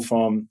 I go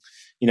from,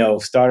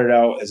 started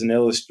out as an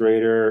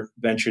illustrator,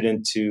 ventured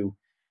into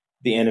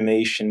the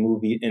animation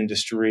movie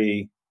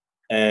industry,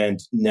 and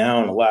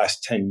now in the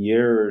last 10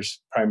 years,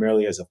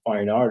 primarily as a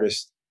fine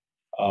artist.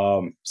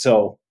 But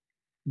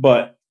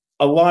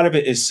a lot of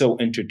it is so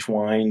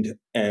intertwined,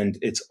 and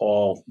it's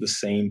all the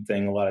same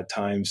thing a lot of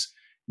times,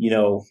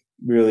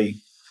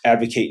 really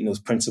advocating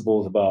those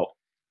principles about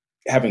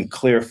having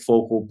clear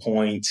focal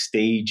points,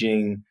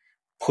 staging,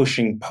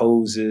 pushing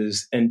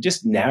poses, and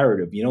just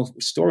narrative.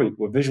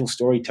 We're visual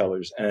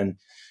storytellers. And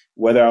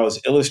whether I was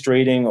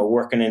illustrating or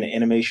working in the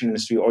animation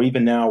industry, or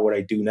even now what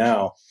I do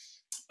now,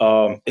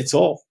 it's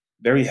all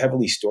very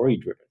heavily story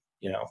driven,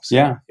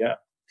 So, yeah,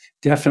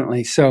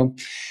 definitely. So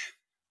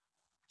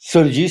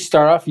did you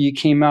start off, you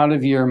came out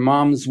of your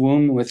mom's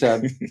womb with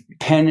a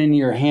pen in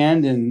your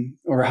hand,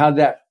 or how'd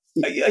that?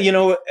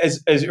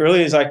 As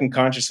early as I can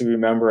consciously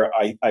remember,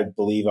 I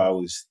believe I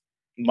was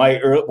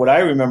what I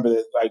remember,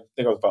 I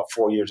think I was about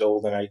 4 years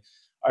old, and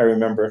I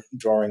remember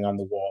drawing on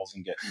the walls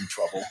and getting in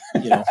trouble,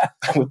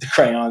 with the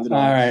crayons and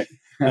all. All right.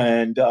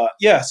 And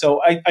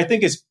so I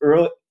think it's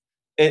early.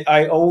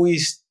 I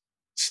always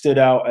stood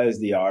out as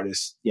the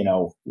artist,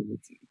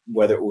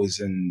 whether it was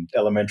in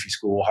elementary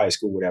school, high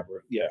school,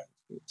 whatever. Yeah.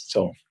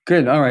 So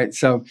good. All right.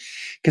 So,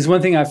 because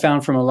one thing I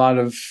found from a lot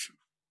of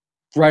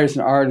writers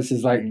and artists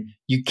is like,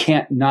 you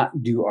can't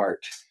not do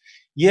art.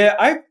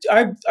 Yeah,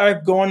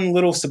 I've gone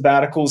little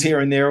sabbaticals here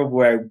and there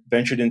where I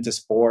ventured into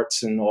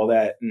sports and all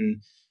that,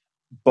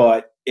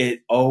 but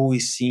it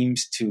always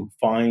seems to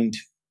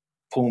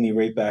pull me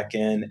right back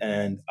in,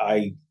 and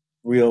I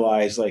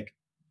realize, like,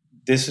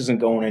 this isn't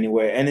going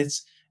anywhere, and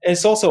it's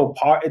also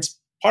part of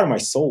my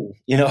soul,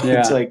 Yeah.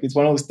 It's like, it's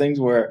one of those things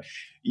where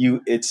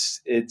it's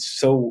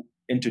so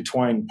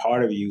intertwined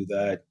part of you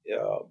that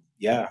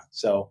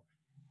so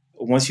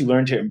once you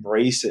learn to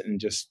embrace it and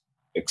just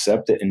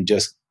accept it and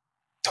just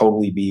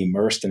totally be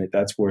immersed in it,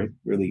 that's where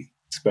really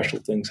special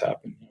things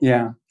happen.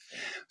 Yeah.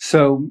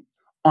 So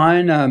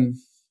on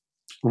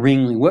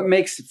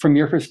Ringling. From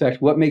your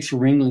perspective, what makes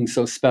Ringling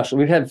so special?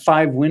 We've had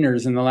 5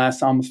 winners in the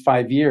last almost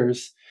 5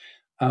 years.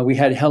 We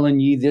had Helen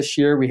Yee this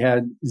year. We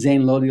had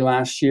Zane Lodi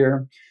last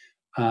year.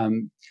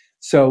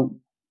 So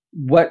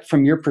what,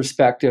 from your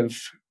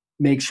perspective,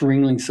 makes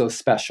Ringling so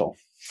special?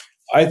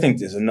 I think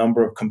there's a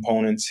number of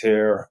components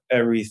here,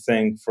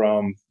 everything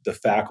from the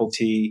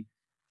faculty.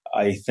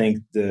 I think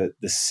the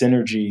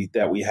synergy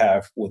that we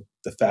have with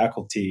the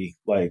faculty,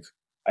 like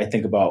I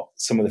think about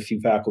some of the few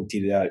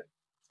faculty that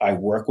I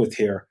work with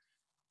here.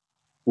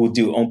 We'll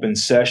do open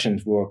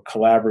sessions, we'll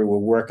collaborate, we're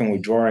working, we're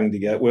drawing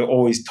together. We're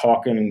always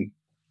talking and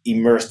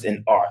immersed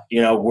in art,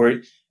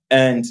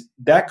 and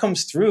that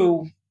comes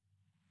through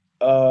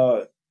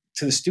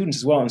to the students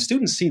as well. And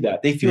students see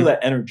that. They feel that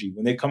energy.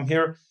 When they come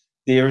here,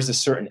 there's a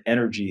certain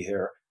energy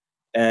here.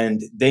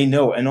 And they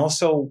know. And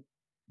also,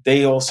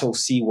 they also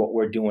see what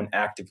we're doing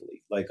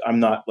actively. Like, I'm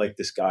not like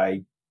this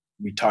guy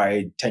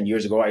retired 10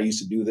 years ago. I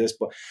used to do this.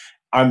 But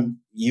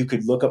you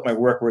could look up my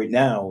work right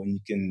now and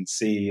you can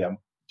see I'm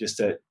just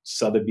at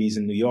Sotheby's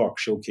in New York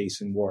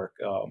showcasing work.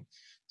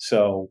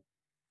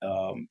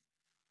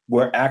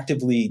 We're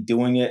actively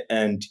doing it.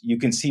 And you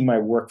can see my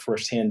work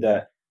firsthand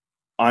that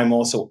I'm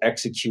also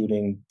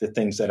executing the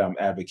things that I'm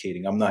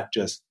advocating. I'm not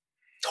just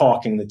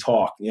talking the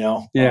talk,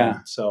 Yeah.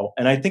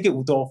 And I think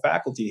with all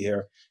faculty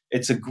here,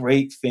 it's a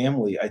great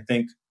family, I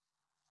think.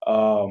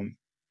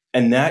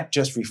 And that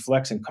just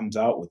reflects and comes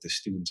out with the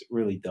students. It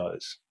really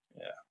does.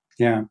 Yeah.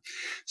 Yeah.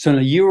 So now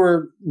you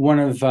were one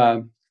of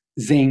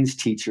Zane's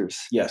teachers.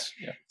 Yes.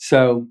 Yeah.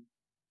 So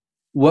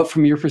what,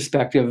 from your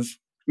perspective,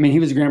 I mean, he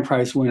was a grand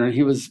prize winner.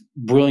 He was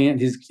brilliant.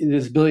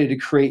 His ability to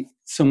create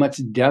so much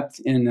depth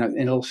in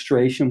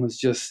illustration was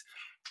just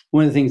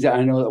one of the things that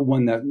I know that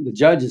won the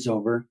judges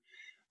over,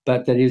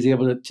 but that he was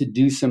able to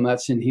do so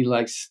much, and he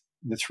likes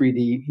the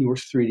 3D. He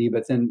works 3D,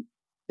 but then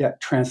that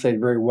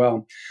translated very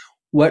well.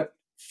 What,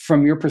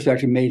 from your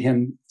perspective, made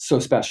him so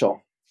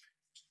special?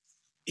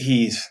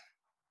 He's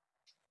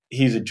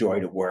a joy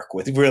to work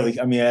with, really.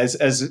 I mean,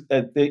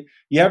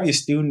 you have your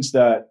students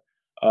that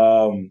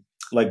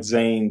like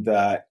Zane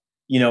that,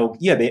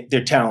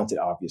 they're talented,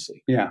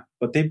 obviously. Yeah.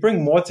 But they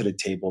bring more to the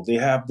table. They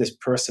have this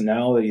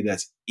personality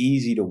that's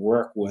easy to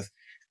work with.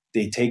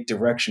 They take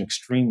direction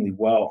extremely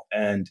well.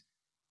 And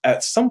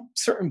at some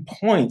certain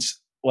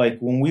points, like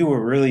when we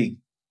were really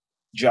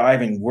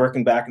jiving,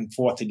 working back and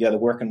forth together,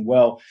 working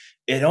well,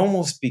 it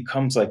almost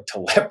becomes like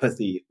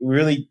telepathy. It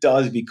really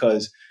does,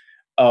 because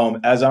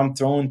as I'm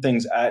throwing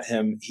things at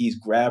him, he's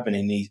grabbing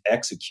and he's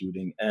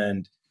executing.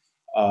 And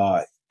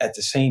at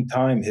the same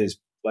time,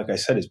 like I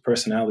said, his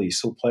personality is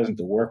so pleasant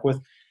to work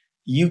with.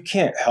 You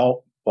can't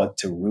help but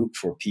to root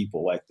for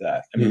people like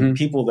that. I mean,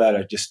 people that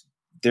are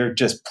they're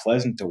just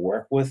pleasant to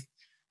work with.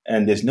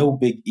 And there's no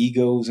big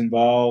egos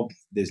involved.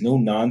 There's no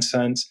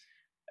nonsense.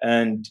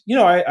 And,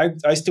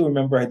 I still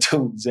remember I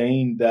told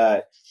Zane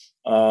that,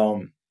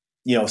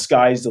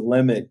 sky's the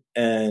limit.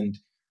 And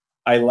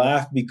I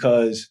laughed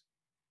because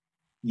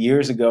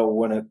years ago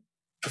when a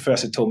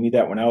professor told me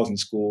that when I was in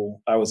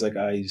school, I was like,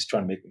 he's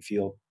trying to make me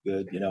feel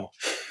good,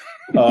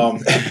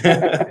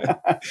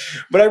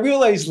 But I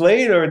realized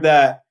later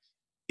that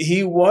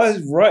he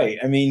was right.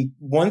 I mean,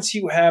 once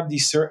you have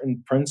these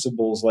certain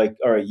principles, like,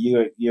 all right,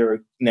 you're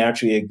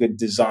naturally a good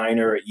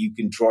designer, you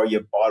can draw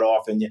your butt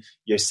off, and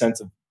your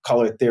sense of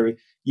color theory,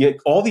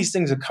 all these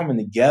things are coming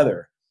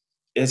together.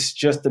 It's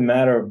just a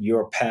matter of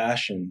your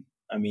passion.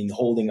 I mean,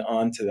 holding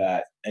on to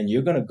that, and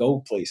you're going to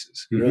go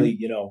places, really,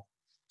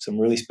 some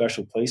really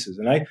special places.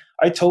 And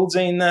I told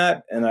Zane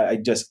that, and I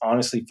just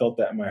honestly felt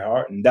that in my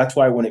heart. And that's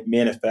why when it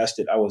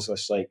manifested, I was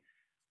just like,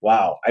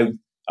 wow.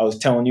 I was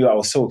telling you, I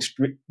was so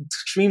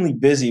extremely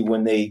busy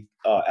when they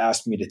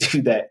asked me to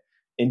do that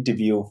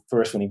interview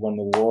first when he won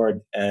the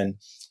award. And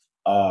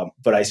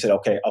but I said,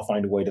 okay, I'll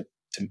find a way to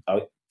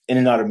in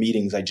and out of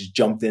meetings. I just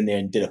jumped in there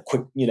and did a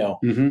quick,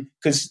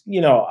 because,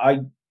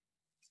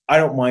 I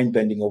don't mind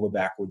bending over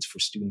backwards for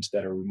students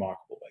that are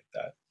remarkable like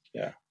that.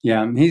 Yeah.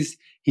 Yeah.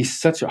 He's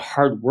such a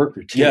hard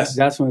worker too. Yes.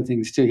 That's one of the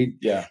things too.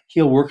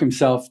 He'll work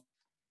himself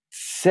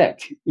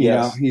sick. You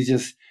know, he's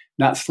just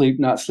not sleep.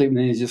 And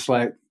then he's just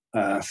like,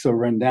 so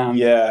run down.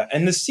 Yeah.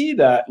 And to see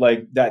that,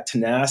 like that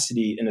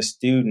tenacity in a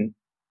student,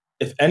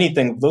 if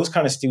anything, those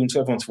kind of students,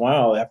 every once in a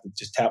while, I have to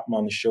just tap them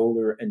on the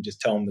shoulder and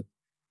just tell them to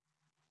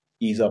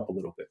ease up a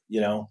little bit,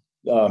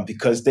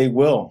 because they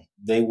will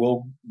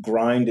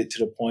grind it to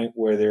the point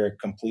where they're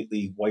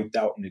completely wiped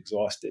out and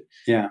exhausted.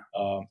 Yeah.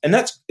 And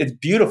it's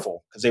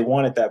beautiful because they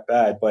want it that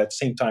bad. But at the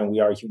same time, we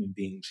are human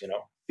beings,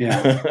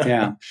 Yeah.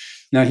 Yeah.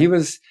 Now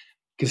because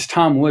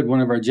Tom Wood,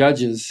 one of our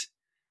judges,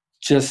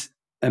 just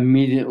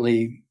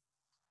immediately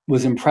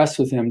was impressed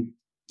with him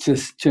to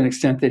an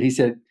extent that he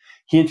said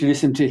he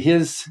introduced him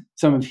to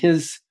some of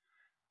his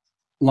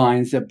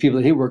lines that people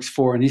that he works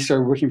for, and he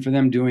started working for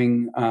them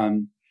doing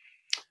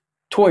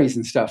toys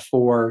and stuff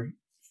for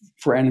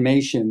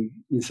animation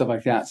and stuff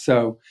like that.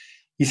 So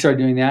he started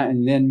doing that,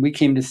 and then we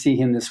came to see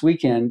him this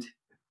weekend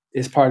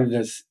as part of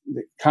the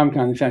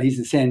Comic-Con. In fact, he's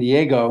in San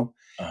Diego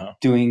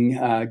doing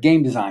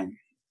game design.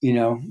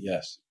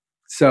 Yes.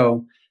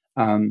 So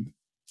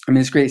I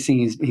mean, it's great seeing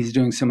he's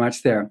doing so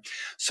much there.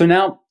 So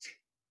now,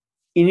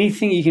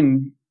 anything you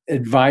can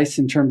advise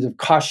in terms of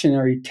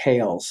cautionary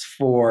tales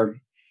for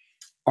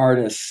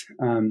artists?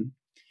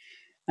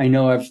 I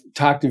know I've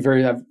talked to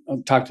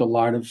a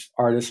lot of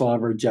artists, a lot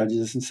of our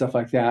judges and stuff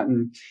like that.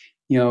 And,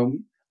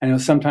 I know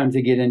sometimes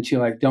they get into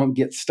like, don't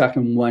get stuck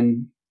in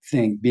one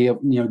thing, be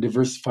able,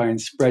 diversify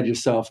and spread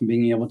yourself and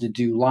being able to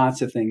do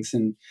lots of things,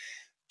 and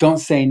don't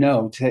say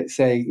no to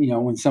say,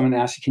 when someone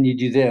asks you, can you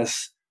do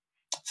this?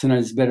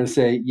 Sometimes it's better to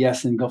say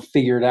yes and go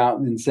figure it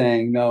out than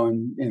saying no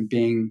and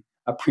being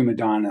a prima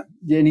donna.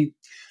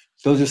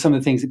 Those are some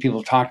of the things that people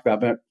have talked about,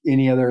 but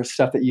any other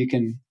stuff that you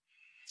can?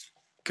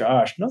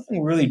 Gosh,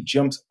 nothing really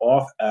jumps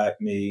off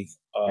at me.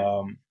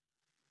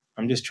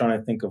 I'm just trying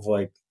to think of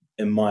like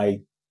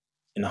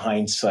in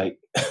hindsight,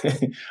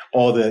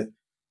 all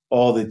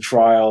the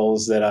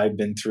trials that I've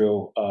been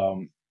through,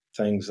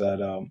 things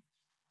that,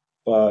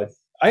 but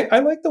I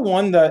like the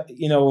one that,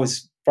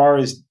 as far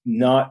as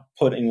not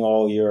putting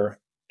all your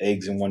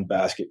eggs in one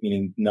basket,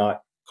 meaning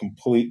not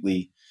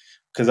completely,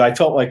 because I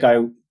felt like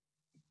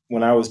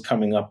when I was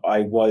coming up, I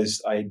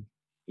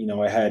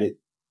had it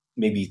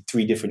maybe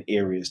 3 different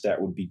areas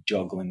that would be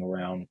juggling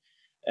around.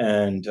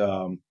 And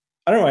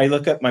I don't know, I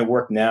look at my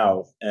work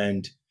now,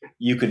 and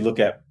you could look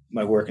at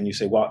my work and you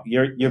say, well,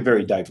 you're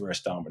very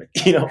diverse, Dominic,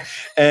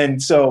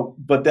 and so,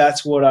 but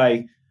that's what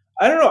I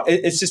don't know.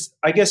 It's just,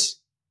 I guess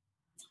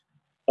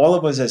all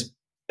of us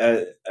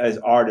as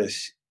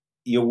artists,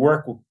 your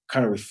work will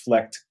kind of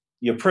reflect,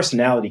 your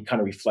personality kind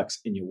of reflects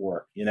in your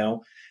work,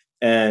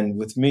 and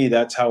with me,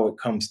 that's how it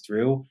comes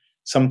through.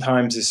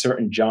 Sometimes there's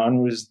certain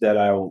genres that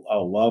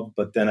I'll love,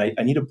 but then I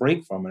need a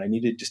break from it. I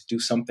need to just do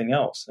something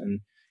else.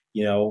 And,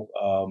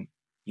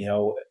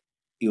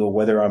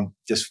 whether I'm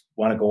just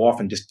want to go off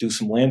and just do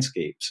some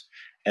landscapes.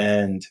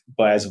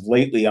 But as of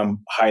lately, I'm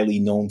highly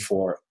known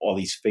for all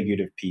these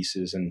figurative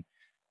pieces and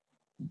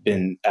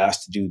been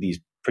asked to do these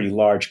pretty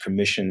large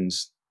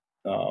commissions,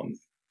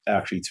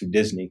 actually through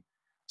Disney.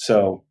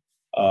 So,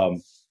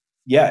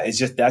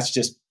 that's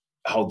just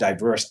how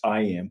diverse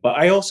I am. But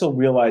I also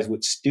realize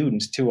with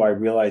students too, I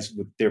realize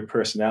with their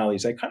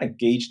personalities, I kind of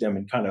gauge them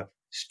and kind of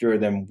stir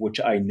them,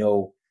 which I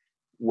know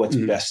what's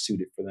best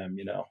suited for them,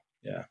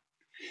 Yeah.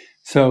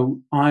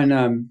 So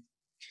on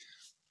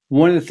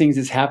one of the things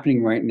that's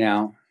happening right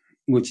now,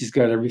 which has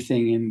got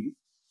everything in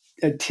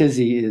a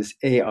tizzy, is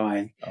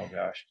AI. Oh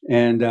gosh.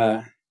 And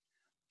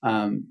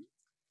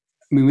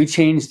we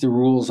changed the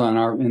rules on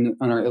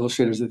our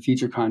Illustrators of the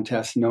Future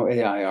contest. No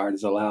AI art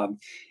is allowed.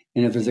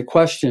 And if there's a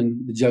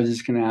question, the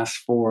judges can ask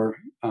for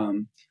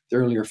the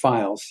earlier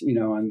files,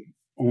 on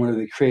what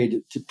they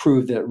created, to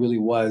prove that it really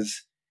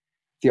was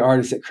the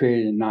artist that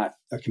created and not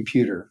a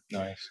computer.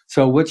 Nice.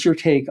 So what's your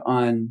take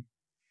on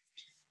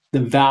the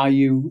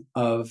value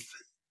of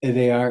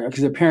AI?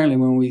 Because apparently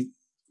when we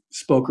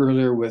spoke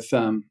earlier with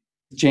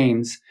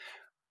James,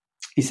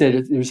 he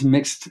said there's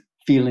mixed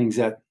feelings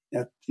at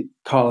the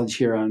college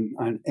here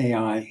on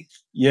AI.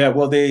 Yeah,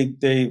 well,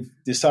 they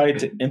decided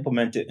to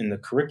implement it in the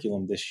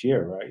curriculum this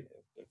year, right?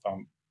 If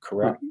I'm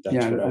correct,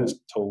 that's what I was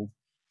told.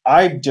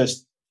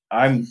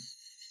 I'm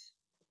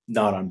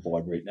not on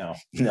board right now.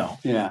 No.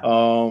 Yeah.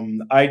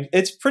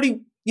 It's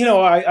pretty.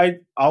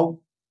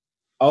 I'll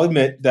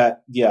admit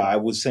that. Yeah, I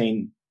was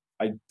saying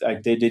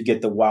they did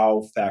get the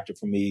wow factor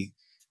for me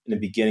in the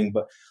beginning,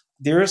 but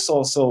there is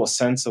also a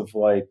sense of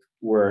like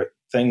where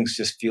things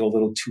just feel a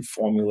little too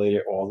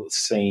formulated, all the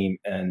same,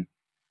 and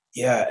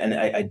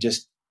I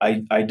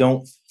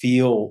don't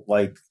feel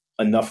like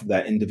enough of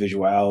that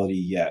individuality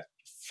yet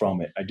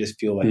from it. I just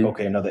feel like,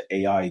 okay, another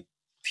AI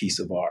piece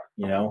of art,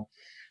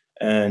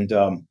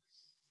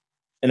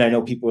 and I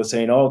know people are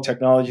saying, oh,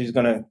 technology is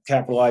going to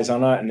capitalize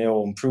on that and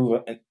they'll improve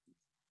it. And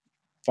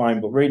fine.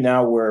 But right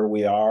now where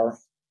we are,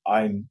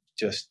 I'm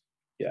just,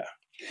 Yeah.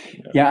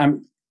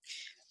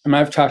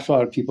 I've talked to a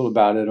lot of people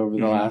about it over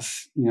the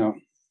last,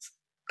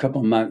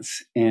 couple of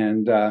months.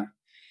 And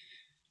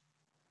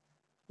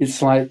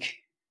it's like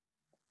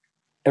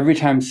every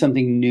time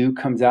something new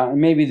comes out, and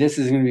maybe this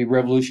is going to be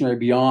revolutionary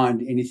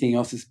beyond anything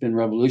else that's been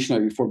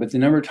revolutionary before, but the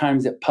number of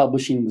times that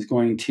publishing was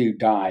going to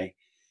die.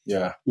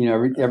 Yeah.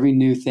 Every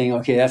new thing,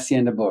 okay, that's the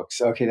end of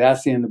books. Okay,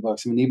 that's the end of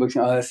books. I mean, ebooks,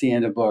 that's the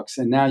end of books.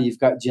 And now you've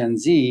got Gen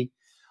Z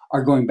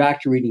are going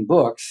back to reading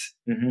books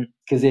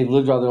because they've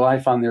lived all their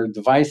life on their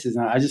devices.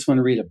 And I just want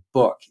to read a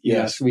book.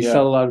 Yes. So we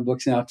sell a lot of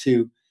books now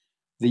to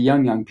the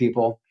young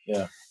people.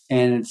 Yeah.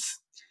 And it's,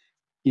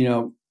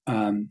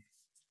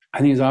 I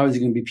think there's always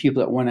going to be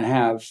people that want to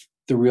have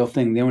the real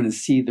thing. They want to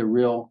see the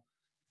real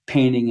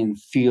painting and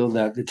feel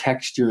that the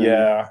texture.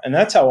 Yeah. And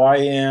that's how I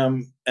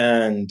am.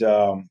 And,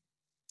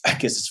 I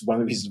guess it's one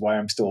of the reasons why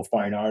I'm still a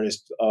fine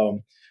artist.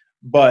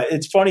 But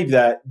it's funny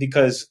that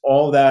because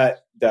all that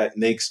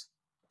makes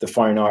the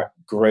fine art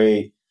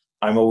great,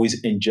 I'm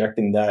always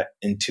injecting that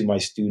into my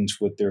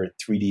students with their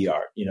 3D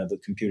art, the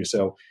computer.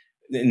 So,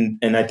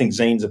 and I think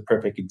Zane's a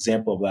perfect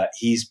example of that.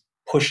 He's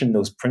pushing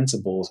those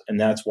principles, and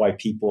that's why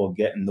people are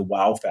getting the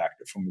wow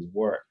factor from his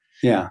work.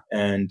 Yeah.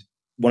 And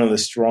one of the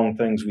strong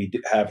things we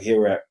have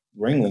here at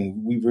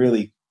Ringling, we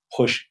really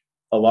push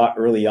a lot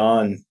early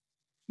on,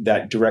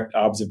 that direct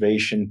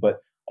observation, but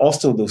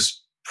also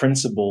those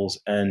principles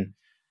and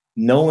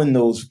knowing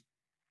those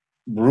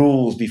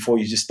rules before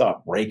you just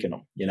start breaking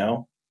them,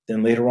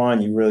 then later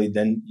on you're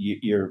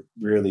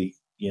really,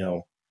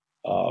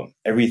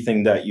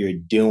 everything that you're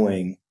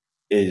doing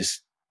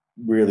is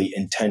really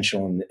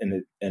intentional,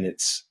 and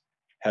it's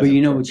has but a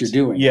you know what purpose.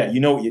 you're doing. Yeah, you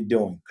know what you're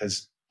doing,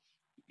 because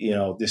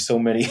there's so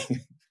many.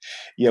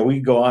 Yeah, we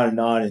could go on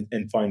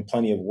and find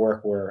plenty of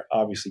work where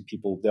obviously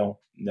people don't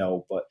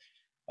know, but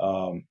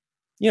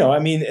I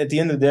mean, at the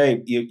end of the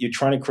day, you're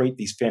trying to create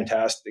these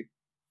fantastic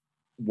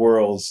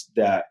worlds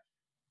that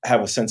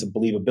have a sense of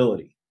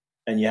believability,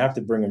 and you have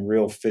to bring in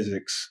real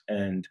physics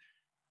and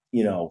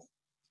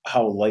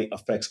how light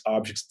affects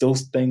objects.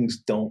 Those things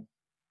don't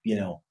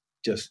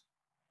just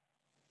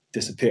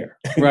disappear.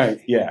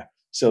 Right. Yeah.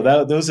 So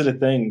those are the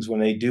things, when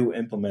they do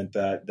implement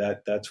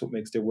that's what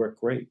makes their work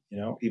great.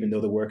 Even though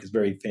the work is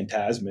very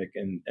phantasmic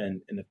and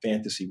in the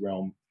fantasy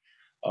realm,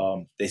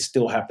 they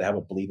still have to have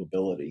a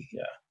believability.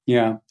 Yeah.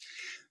 Yeah.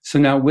 So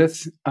now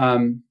with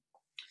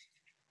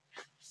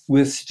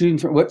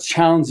students, what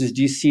challenges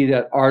do you see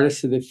that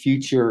artists of the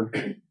future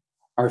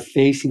are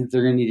facing that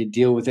they're going to need to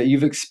deal with, that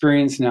you've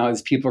experienced now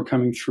as people are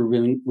coming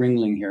through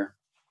Ringling here?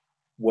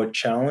 What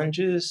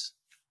challenges?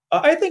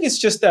 I think it's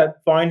just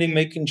that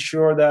making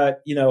sure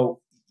that,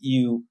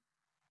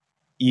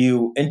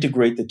 you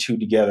integrate the two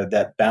together,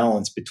 that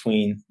balance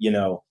between,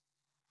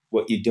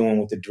 what you're doing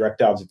with the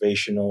direct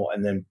observational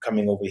and then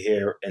coming over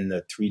here in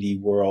the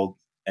 3D world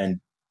and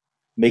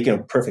making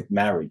a perfect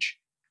marriage,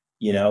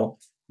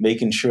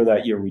 making sure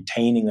that you're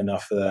retaining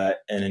enough of that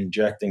and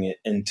injecting it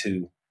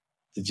into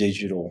the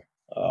digital.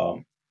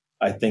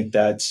 I think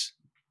that's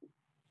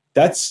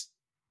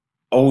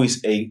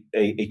always a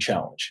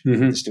challenge for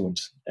the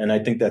students. And I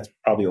think that's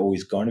probably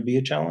always going to be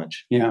a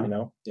challenge. Yeah.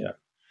 Yeah.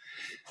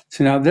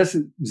 So now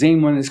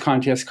Zane won this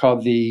contest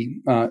called the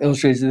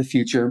Illustrators of the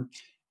Future.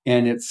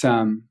 And it's,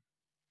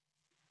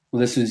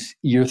 this is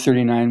year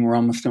 39. We're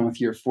almost done with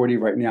year 40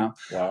 right now.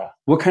 Wow.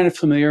 What kind of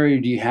familiarity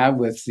do you have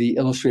with the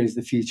Illustrators of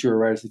the Future or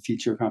Writers of the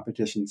Future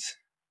competitions?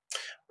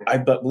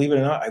 But believe it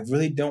or not, I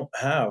really don't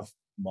have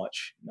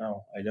much.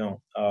 No, I don't.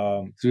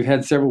 So we've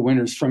had several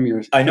winners from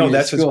your. I know,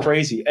 that's school. what's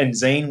crazy. And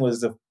Zane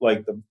was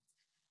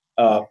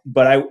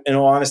but in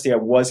all honesty, I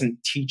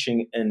wasn't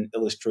teaching in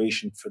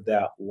illustration for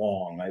that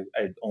long.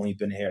 I'd only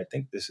been here. I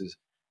think this is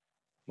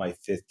my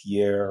 5th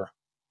year.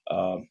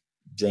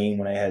 Zane,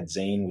 when I had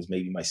Zane, was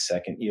maybe my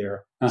 2nd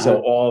year.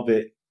 So all of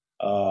it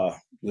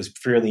was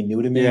fairly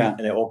new to me,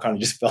 and it all kind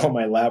of just fell in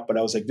my lap. But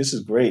I was like, this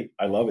is great.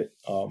 I love it.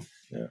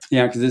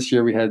 Yeah, because this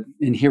year we got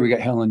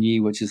Helen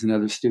Yee, which is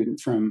another student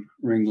from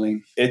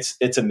Ringling.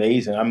 It's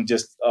amazing. I'm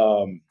just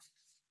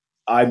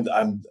I'm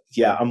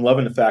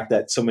loving the fact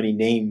that so many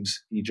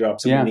names, you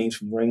drop so many names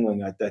from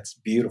Ringling. That's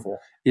beautiful.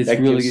 It's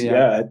really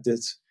good.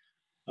 It's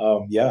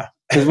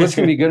Because what's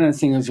going to be good on this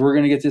thing is we're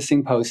going to get this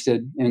thing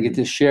posted and get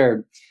this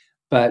shared.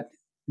 But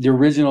the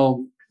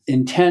original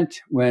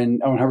intent when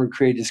Owen Hubbard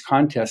created this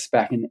contest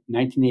back in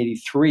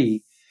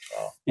 1983,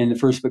 and the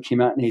first book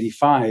came out in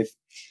 85,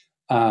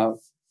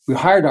 we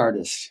hired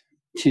artists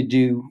to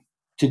do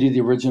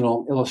the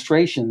original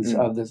illustrations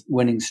of the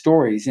winning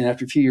stories. And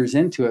after a few years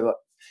into it,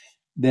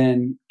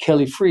 then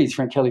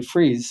Frank Kelly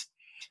Freeze,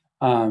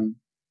 became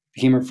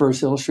our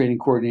first illustrating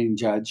coordinating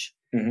judge,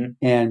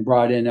 and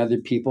brought in other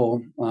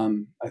people.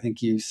 I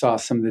think you saw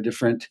some of the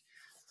different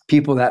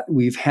people that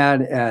we've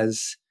had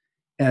as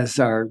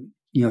our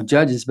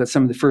judges, but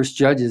some of the first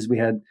judges, we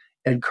had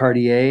Ed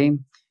Cartier,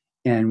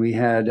 and we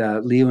had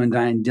Leo and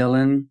Diane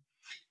Dillon,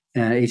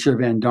 and H.R.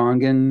 Van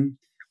Dongen,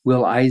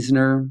 Will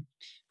Eisner,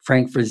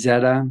 Frank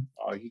Frazetta.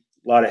 A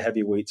lot of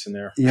heavyweights in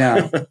there.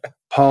 Yeah.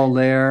 Paul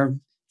Lair,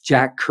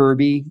 Jack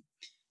Kirby.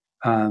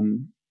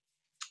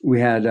 We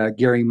had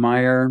Gary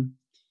Meyer,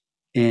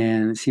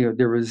 and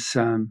there was,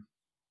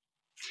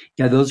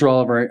 those are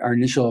all of our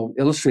initial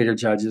illustrator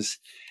judges.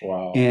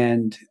 Wow.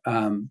 And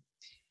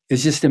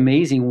it's just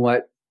amazing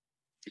what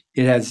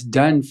it has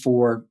done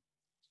for,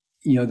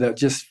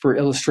 just for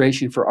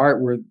illustration, for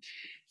art, where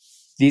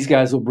these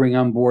guys will bring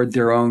on board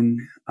their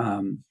own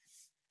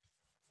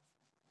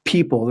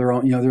people, their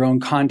own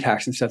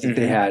contacts and stuff that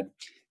they had.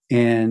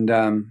 And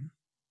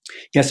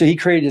so he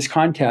created this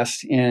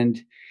contest, and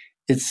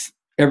it's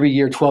every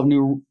year 12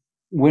 new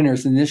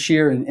winners. And this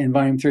year in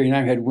Volume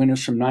 39, we had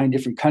winners from 9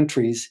 different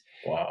countries.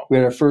 Wow. We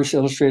had our first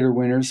illustrator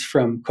winners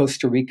from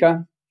Costa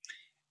Rica,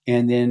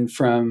 and then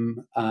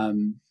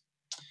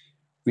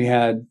we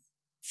had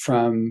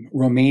from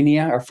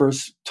Romania, our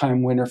first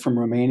time winner from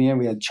Romania.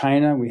 We had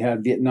China, we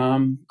had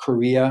Vietnam,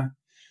 Korea,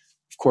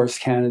 of course,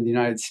 Canada, the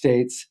United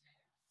States.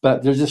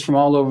 But they're just from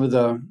all over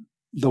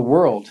the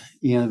world.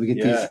 We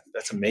get these.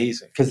 That's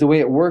amazing. Because the way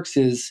it works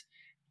is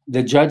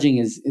the judging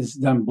is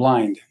done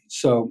blind.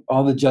 So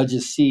all the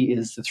judges see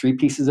is the 3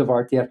 pieces of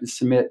art they have to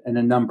submit and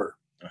a number.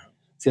 So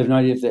they have no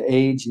idea of the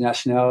age,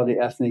 nationality,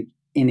 ethnic,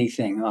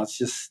 anything. It's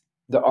just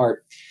the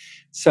art.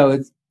 So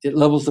it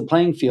levels the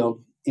playing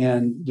field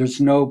and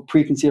there's no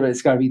preconceived.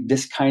 It's got to be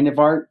this kind of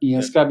art.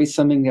 It's got to be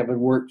something that would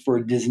work for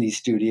a Disney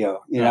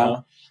studio.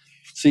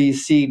 So you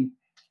see,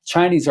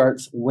 Chinese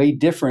art's way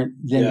different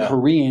than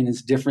Korean.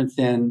 Is different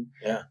than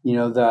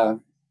the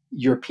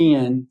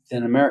European,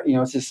 than American.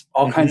 It's just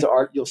all kinds of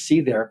art you'll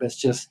see there, but it's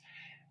just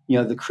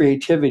the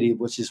creativity,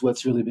 which is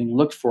what's really being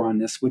looked for on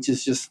this, which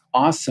is just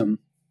awesome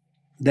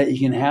that you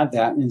can have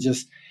that, and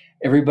just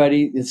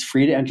everybody. It's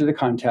free to enter the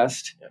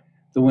contest.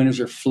 The winners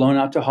are flown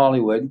out to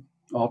Hollywood.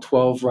 All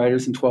 12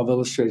 writers and 12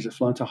 illustrators are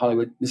flown to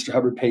Hollywood. Mr.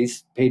 Hubbard paid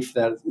for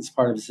that as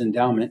part of his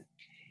endowment.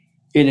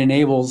 It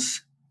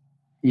enables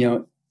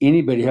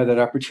anybody have that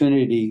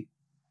opportunity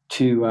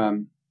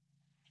to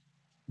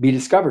be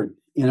discovered.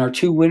 And our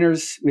two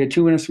winners, we had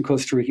two winners from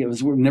Costa Rica.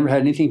 We've never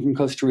had anything from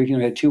Costa Rica.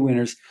 We had two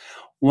winners.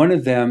 One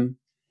of them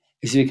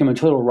is to become a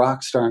total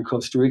rock star in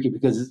Costa Rica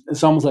because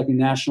it's almost like a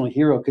national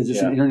hero because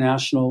it's an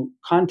international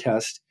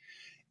contest.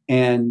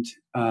 And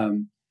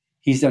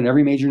he's done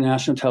every major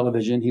national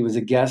television. He was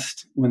a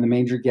guest, one of the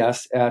major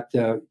guests at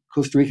the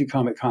Costa Rica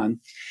Comic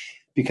Con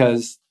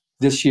because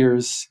this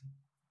year's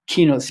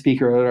keynote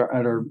speaker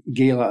at our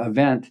gala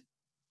event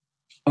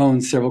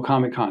owns several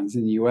Comic Cons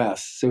in the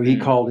U.S. So he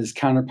called his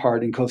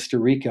counterpart in Costa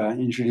Rica,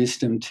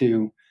 introduced him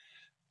to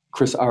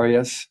Chris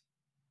Arias.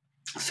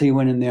 So he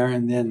went in there,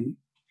 and then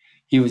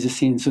he was just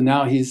seen. So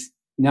now he's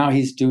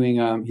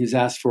doing. He's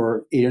asked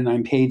for 8 or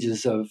 9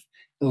 pages of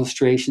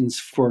illustrations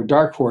for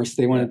Dark Horse.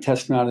 They want to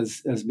test him out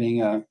as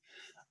being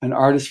an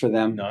artist for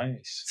them.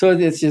 Nice. So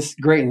it's just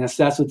great, and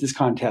that's what this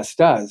contest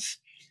does,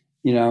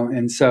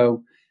 And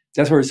so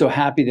that's why we're so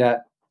happy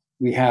that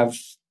we have,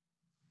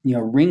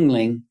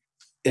 Ringling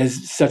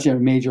is such a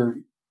major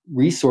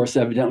resource,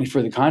 evidently,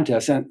 for the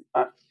contest, and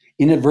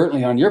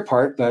inadvertently on your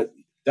part. But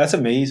that's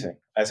amazing.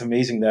 That's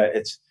amazing that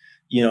it's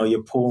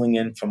you're pulling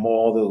in from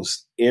all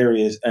those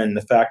areas, and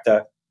the fact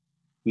that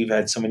we've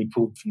had so many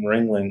pulled from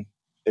Ringling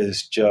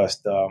is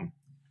just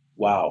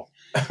wow.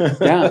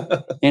 Yeah,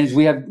 and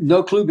we have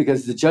no clue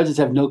because the judges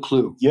have no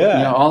clue.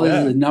 Yeah, all this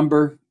is the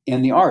number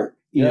and the art.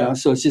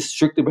 So it's just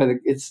strictly by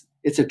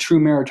it's a true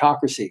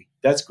meritocracy.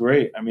 That's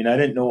great. I mean, I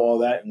didn't know all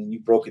that, and when you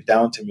broke it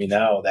down to me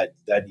now, that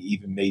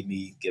even made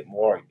me get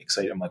more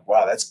excited. I'm like,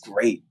 wow, that's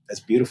great. That's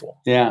beautiful.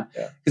 Yeah,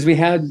 because we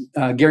had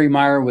Gary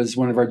Meyer was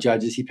one of our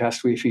judges. He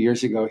passed away a few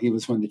years ago. He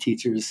was one of the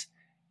teachers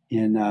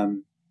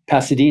in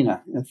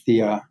Pasadena at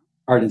the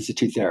Art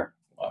Institute there.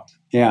 Wow.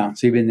 Yeah,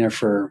 so he'd been there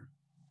for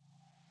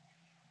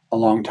a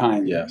long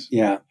time. Yes.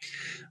 Yeah,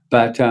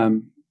 but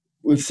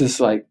it's just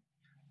like,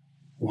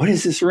 what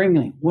is this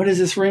Ringling? What is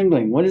this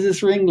Ringling? What is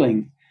this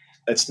Ringling?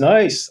 That's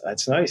nice.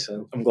 That's nice.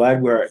 I'm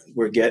glad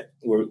we're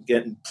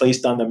getting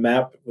placed on the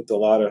map with a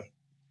lot of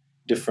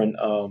different.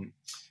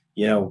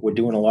 We're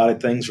doing a lot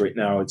of things right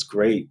now. It's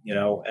great,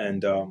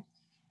 and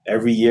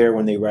every year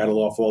when they rattle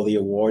off all the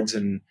awards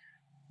and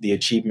the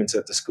achievements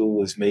that the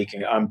school is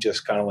making, I'm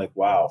just kind of like,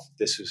 wow,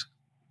 this is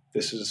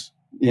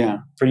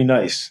pretty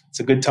nice. It's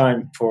a good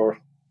time for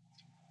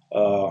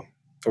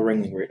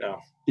Ringling right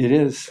now. It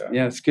is.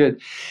 Yeah, it's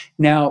good.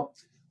 Now,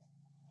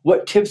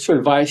 what tips or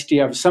advice do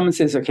you have? If someone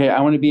says, okay,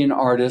 I want to be an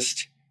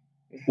artist,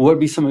 what would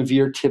be some of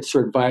your tips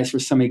or advice for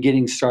somebody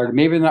getting started?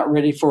 Maybe they're not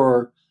ready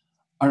for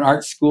an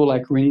art school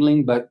like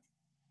Ringling, but,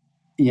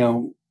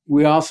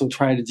 we also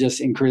try to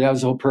just encourage. That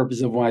was the whole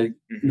purpose of why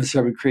Mr.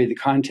 Hubbard created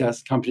the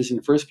competition in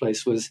the first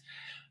place, was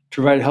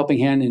to provide a helping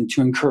hand and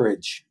to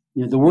encourage.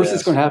 The worst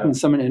that's going to happen when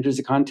someone enters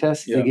a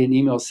contest, they get an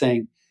email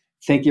saying,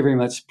 thank you very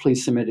much,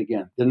 please submit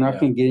again. They're not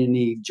going to get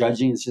any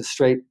judging. It's just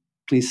straight,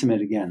 please submit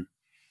again.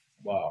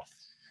 Wow.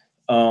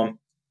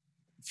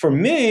 For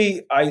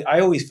me,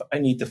 I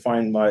need to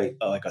find my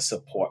like a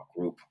support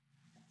group.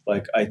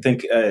 Like I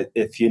think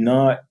if you're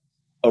not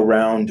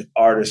around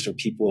artists or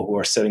people who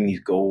are setting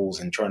these goals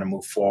and trying to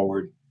move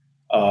forward,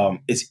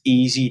 it's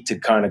easy to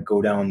kind of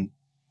go down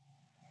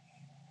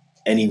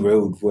any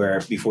road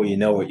where before you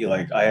know it, you're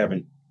like, I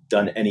haven't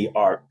done any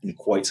art in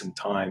quite some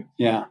time.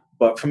 Yeah.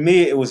 But for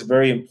me, it was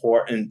very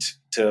important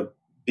to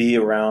be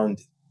around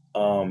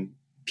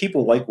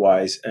people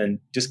likewise and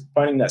just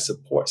finding that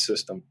support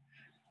system.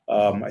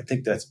 I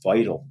think that's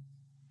vital.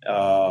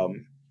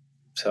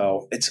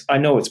 So I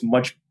know it's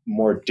much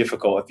more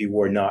difficult if you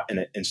were not in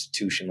an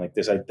institution like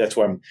this. That's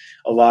why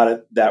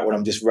what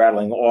I'm just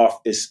rattling off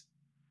is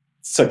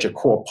such a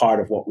core part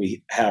of what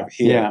we have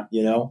here,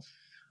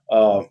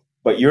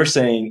 but you're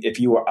saying if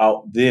you were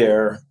out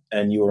there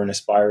and you were an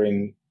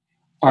aspiring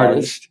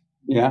artist,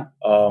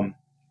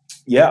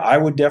 I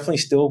would definitely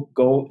still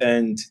go.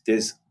 And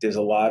there's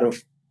a lot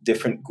of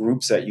different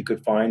groups that you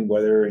could find,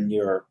 whether in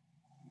your,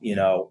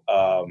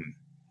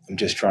 I'm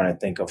just trying to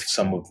think of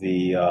some of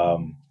the,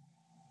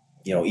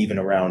 even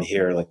around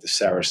here, like the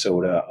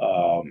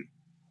Sarasota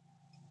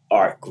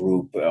art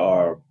group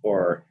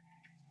or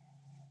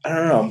I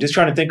don't know. I'm just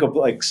trying to think of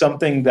like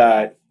something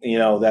that,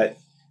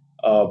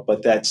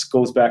 but that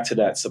goes back to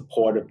that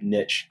supportive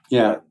niche.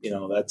 Yeah.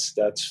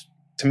 That's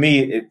to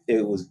me,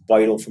 it was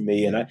vital for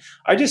me. And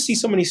I just see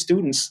so many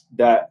students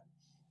that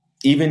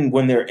even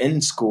when they're in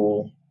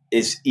school,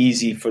 it's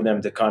easy for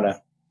them to kind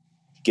of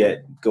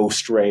go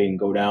stray and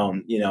go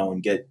down,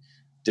 and get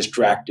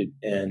distracted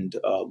and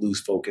lose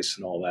focus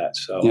and all that.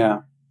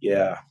 So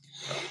yeah.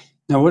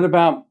 Now, what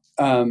about?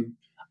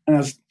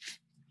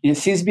 It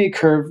seems to be a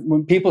curve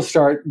when people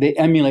start. They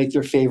emulate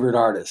their favorite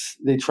artists.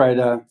 They try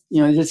to,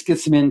 it just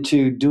gets them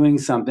into doing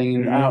something.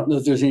 And I don't know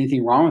if there's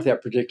anything wrong with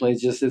that particularly.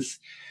 It's just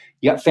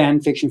you got fan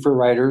fiction for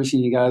writers,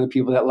 and you got other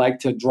people that like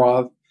to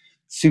draw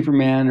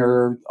Superman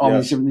or all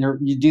these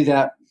different. You do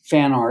that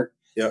fan art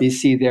you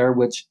see there,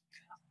 which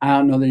I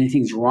don't know that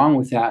anything's wrong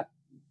with that,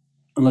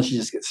 unless you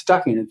just get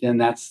stuck in it. Then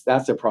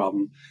that's a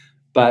problem.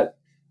 But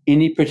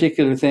any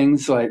particular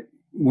things, like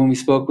when we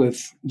spoke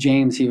with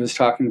James, he was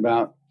talking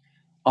about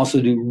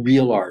also do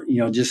real art.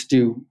 Just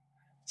do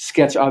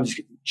sketch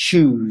objects,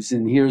 shoes,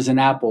 and here's an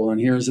apple, and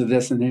here's a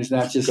this, and here's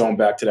that. Just going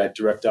back to that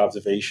direct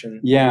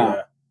observation.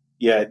 Yeah,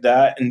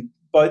 that.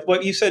 But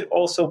what you said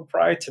also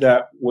prior to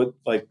that, with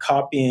like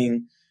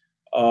copying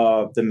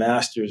the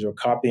masters or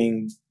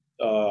copying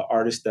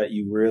artists that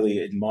you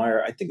really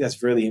admire, I think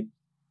that's really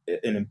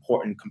an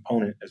important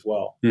component as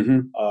well.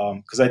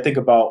 Because I think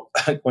about,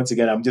 once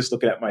again, I'm just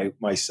looking at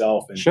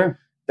myself, and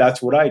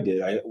that's what I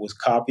did. I was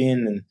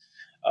copying, and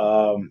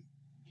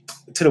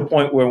to the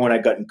point where when I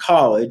got in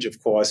college,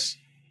 of course,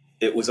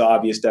 it was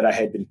obvious that I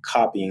had been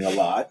copying a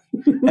lot,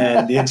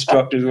 and the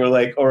instructors were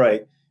like, "All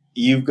right,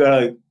 you've got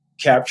to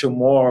capture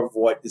more of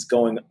what is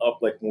going up."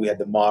 Like when we had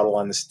the model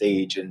on the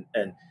stage, and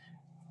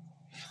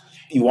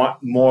you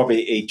want more of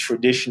a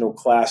traditional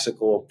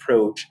classical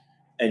approach.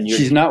 And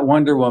she's not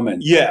Wonder Woman.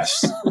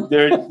 Yes,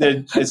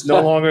 it's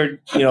no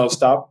longer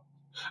stop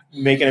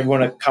making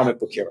everyone a comic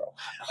book hero.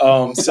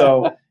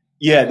 So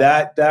yeah,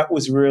 that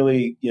was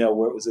really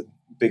where it was a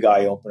big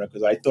eye opener,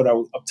 because I thought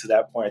up to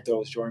that point I thought I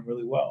was drawing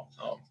really well.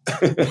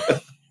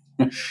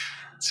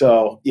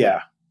 So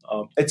yeah,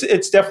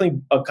 it's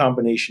definitely a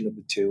combination of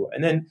the two,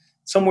 and then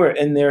somewhere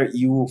in there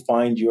you will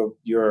find your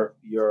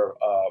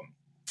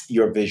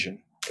vision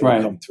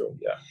come through.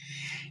 Yeah.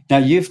 Now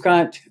you've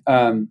got.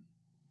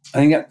 I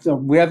think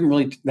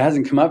that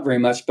hasn't come up very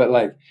much, but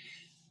like,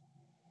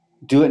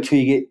 do it until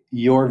you get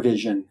your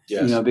vision,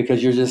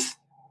 because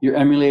you're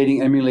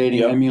emulating,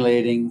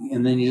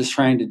 and then you're just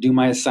trying to do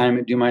my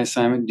assignment,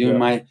 doing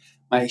my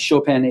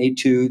Chopin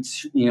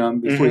etudes,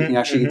 before you can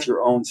actually get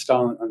your own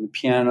style on the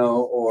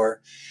piano.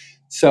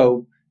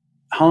 So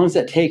how long does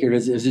that take, or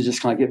does it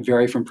just kind of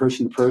vary from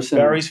person to person?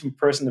 Varies from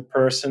person to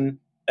person.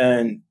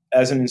 And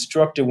as an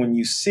instructor, when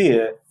you see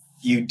it,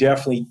 you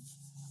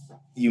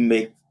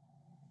make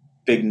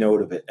big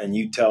note of it, and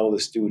you tell the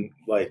student,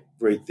 like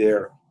right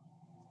there,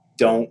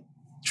 don't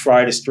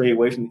try to stray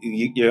away from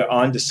you're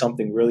on to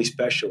something really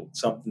special,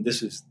 something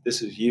this is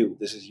you,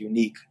 this is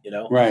unique,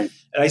 right.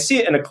 And I see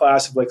it in a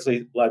class of, like, say,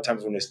 a lot of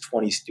times when there's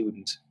 20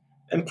 students,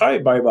 and probably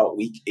by about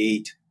week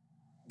 8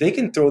 they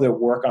can throw their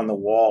work on the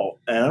wall,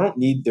 and I don't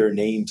need their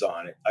names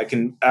on it. I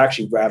can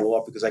actually rattle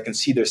up because I can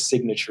see their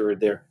signature,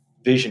 their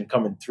vision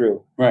coming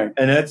through, right.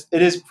 And it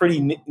is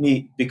pretty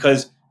neat,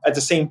 because at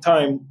the same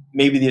time,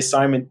 maybe the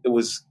assignment, it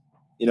was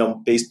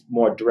based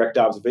more direct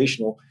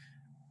observational,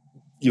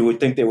 you would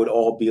think they would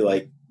all be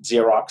like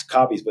Xerox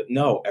copies, but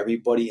no,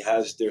 everybody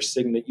has their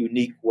signature,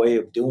 unique way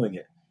of doing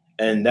it.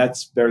 And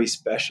that's very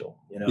special,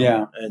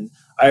 Yeah. And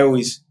I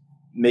always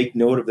make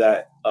note of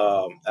that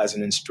as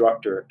an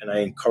instructor, and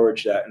I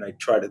encourage that, and I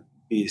try to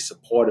be as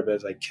supportive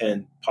as I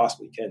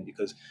possibly can,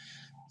 because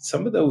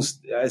some of those,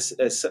 as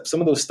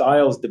some of those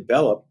styles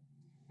develop,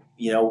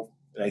 and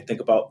I think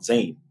about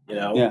Zane,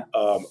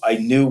 I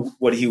knew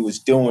what he was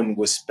doing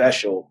was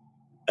special.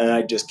 And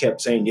I just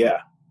kept saying,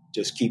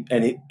 just keep.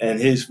 And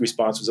his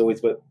response was always,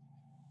 "But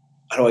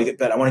how do I get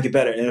better? I want to get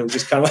better." And it was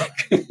just kind of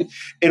like,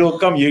 it'll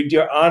come.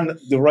 You're on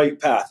the right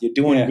path. You're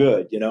doing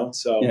good,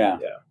 So yeah.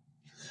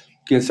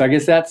 Good. So I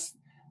guess that's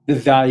the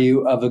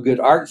value of a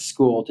good art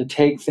school, to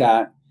take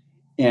that,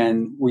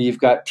 and where you've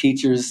got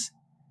teachers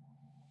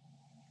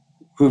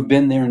who've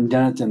been there and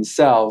done it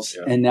themselves,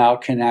 and now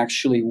can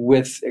actually,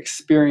 with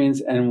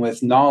experience and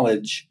with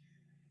knowledge,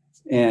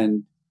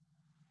 and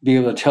be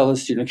able to tell the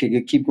student,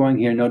 okay, keep going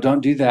here. No,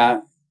 don't do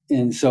that.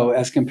 And so,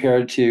 as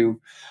compared to,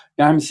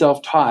 I'm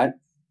self-taught,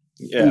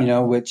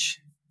 which.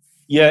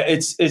 Yeah,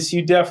 it's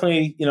you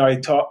definitely, I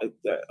talk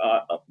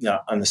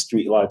on the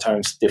street a lot of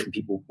times. Different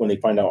people, when they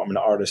find out I'm an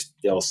artist,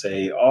 they'll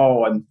say,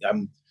 "Oh, I'm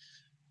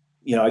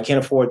I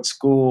can't afford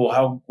school.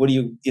 What do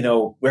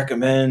you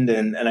recommend?"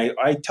 And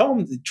I tell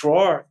them to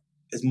draw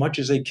as much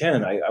as they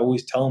can. I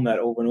always tell them that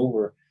over and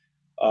over.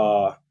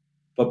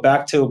 But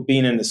back to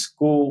being in the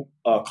school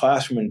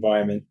classroom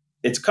environment,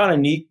 it's kind of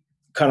neat,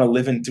 kind of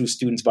living through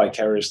students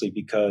vicariously,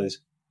 because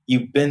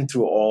you've been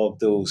through all of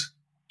those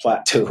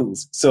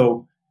plateaus.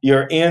 So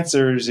your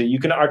answers, you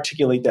can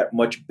articulate that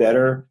much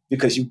better,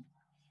 because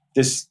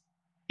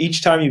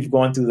each time you've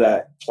gone through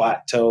that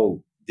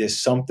plateau, there's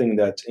something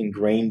that's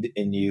ingrained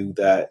in you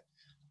that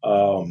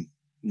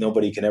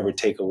nobody can ever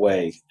take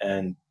away,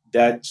 and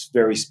that's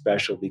very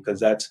special, because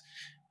that's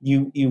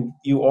you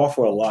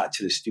offer a lot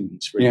to the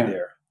students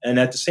there. And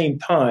at the same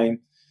time,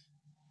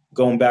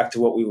 going back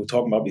to what we were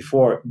talking about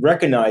before,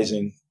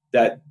 recognizing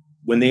that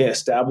when they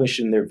establish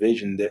in their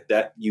vision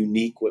that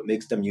unique, what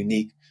makes them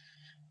unique,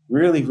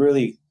 really,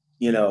 really,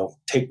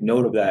 take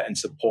note of that and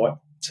support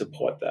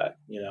that.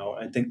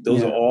 I think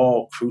those are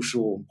all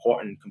crucial,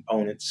 important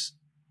components.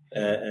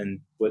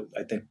 And what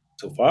I think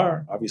so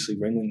far, obviously,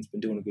 Ringling's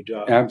been doing a good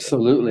job.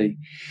 Absolutely.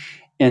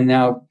 And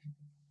now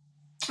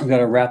I've got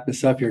to wrap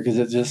this up here because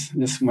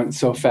this went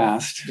so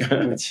fast.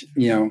 Which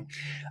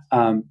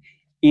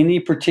any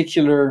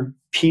particular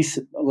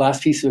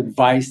last piece of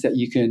advice that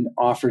you can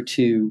offer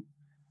to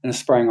an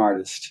aspiring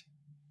artist,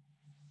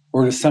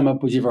 or to sum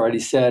up what you've already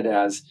said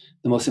as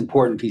the most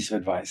important piece of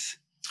advice?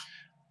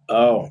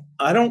 Oh,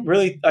 I don't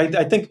really.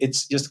 I think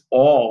it's just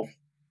all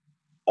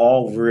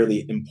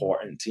really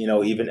important.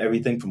 Even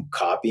everything from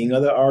copying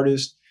other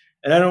artists,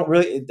 and I don't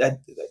really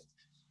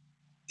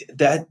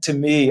that to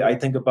me. I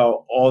think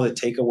about all the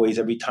takeaways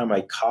every time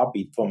I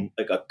copied, from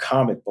like a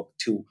comic book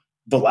to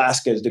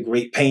Velázquez, the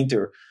great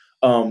painter.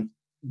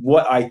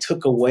 What I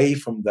took away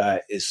from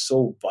that is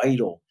so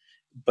vital.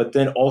 But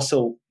then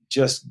also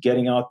just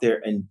getting out there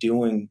and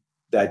doing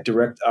that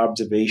direct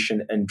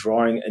observation and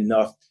drawing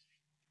enough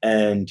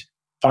and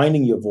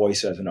finding your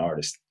voice as an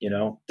artist,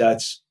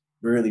 that's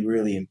really,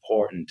 really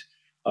important.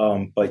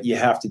 But you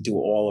have to do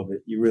all of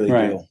it. You really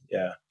do.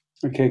 Yeah.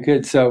 Okay,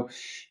 good. So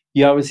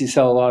you obviously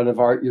sell a lot of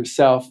art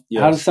yourself.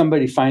 Yes. How does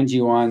somebody find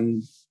you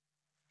on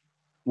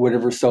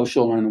whatever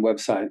social or on the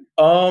website?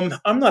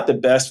 I'm not the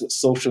best with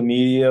social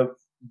media,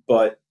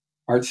 but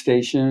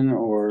ArtStation,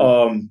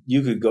 or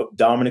you could go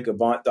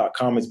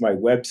DominicAvant.com is my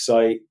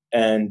website,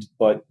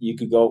 but you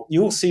could go.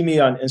 You'll see me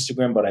on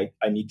Instagram, but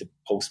I need to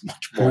post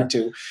much more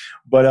too.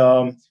 But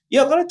a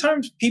lot of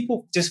times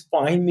people just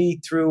find me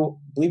through,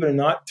 believe it or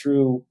not,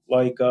 through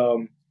like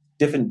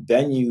different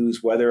venues.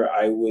 Whether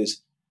I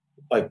was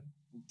like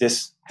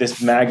this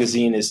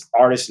magazine is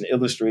Artists and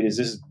Illustrators.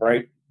 This is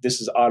right. This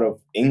is out of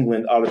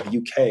England, out of the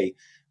UK.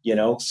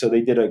 So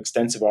they did an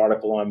extensive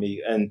article on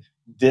me, and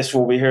this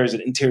over here is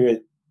an interior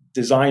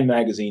design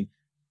magazine.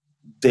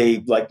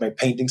 They like my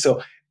painting.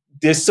 So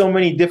there's so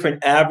many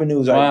different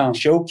avenues I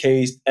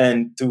showcased,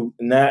 and through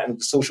that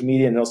and social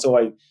media. And also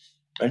I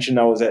mentioned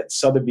I was at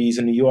Sotheby's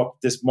in New York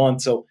this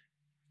month. So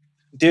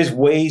there's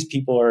ways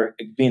people are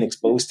being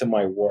exposed to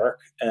my work.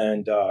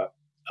 And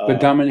but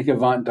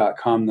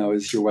DominicAvant.com though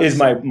is your website. Is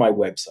my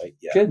website.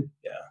 Yeah. Good.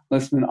 Yeah.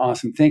 That's been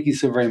awesome. Thank you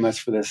so very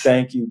much for this.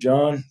 Thank you,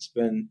 John. It's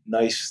been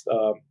nice.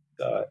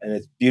 And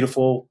it's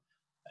beautiful.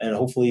 And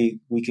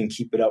hopefully we can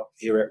keep it up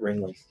here at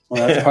Ringling.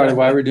 Well, that's part of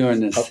why we're doing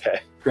this.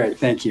 Okay. Great.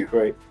 Thank you.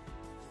 Great.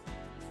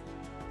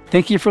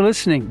 Thank you for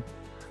listening.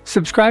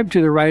 Subscribe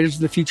to the Writers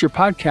of the Future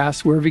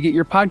podcast wherever you get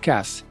your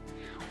podcasts.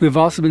 We've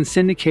also been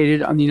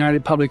syndicated on the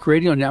United Public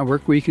Radio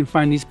Network, where you can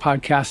find these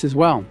podcasts as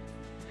well.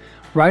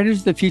 Writers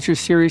of the Future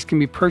series can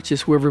be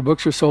purchased wherever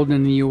books are sold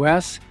in the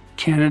U.S.,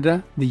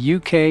 Canada, the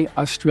UK,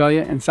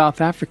 Australia, and South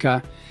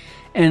Africa,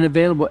 and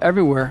available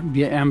everywhere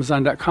via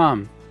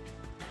Amazon.com.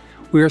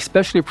 We are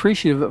especially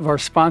appreciative of our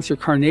sponsor,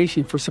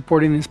 Carnation, for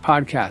supporting this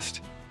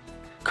podcast.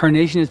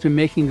 Carnation has been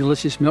making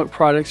delicious milk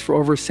products for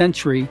over a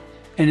century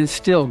and is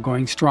still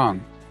going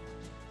strong.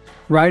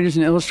 Writers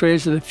and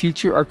Illustrators of the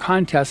Future are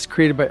contests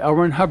created by L.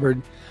 Ron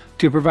Hubbard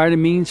to provide a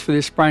means for the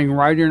aspiring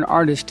writer and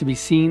artist to be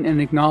seen and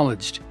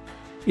acknowledged.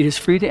 It is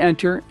free to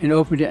enter and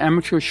open to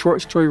amateur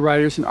short story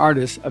writers and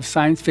artists of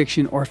science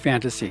fiction or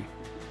fantasy.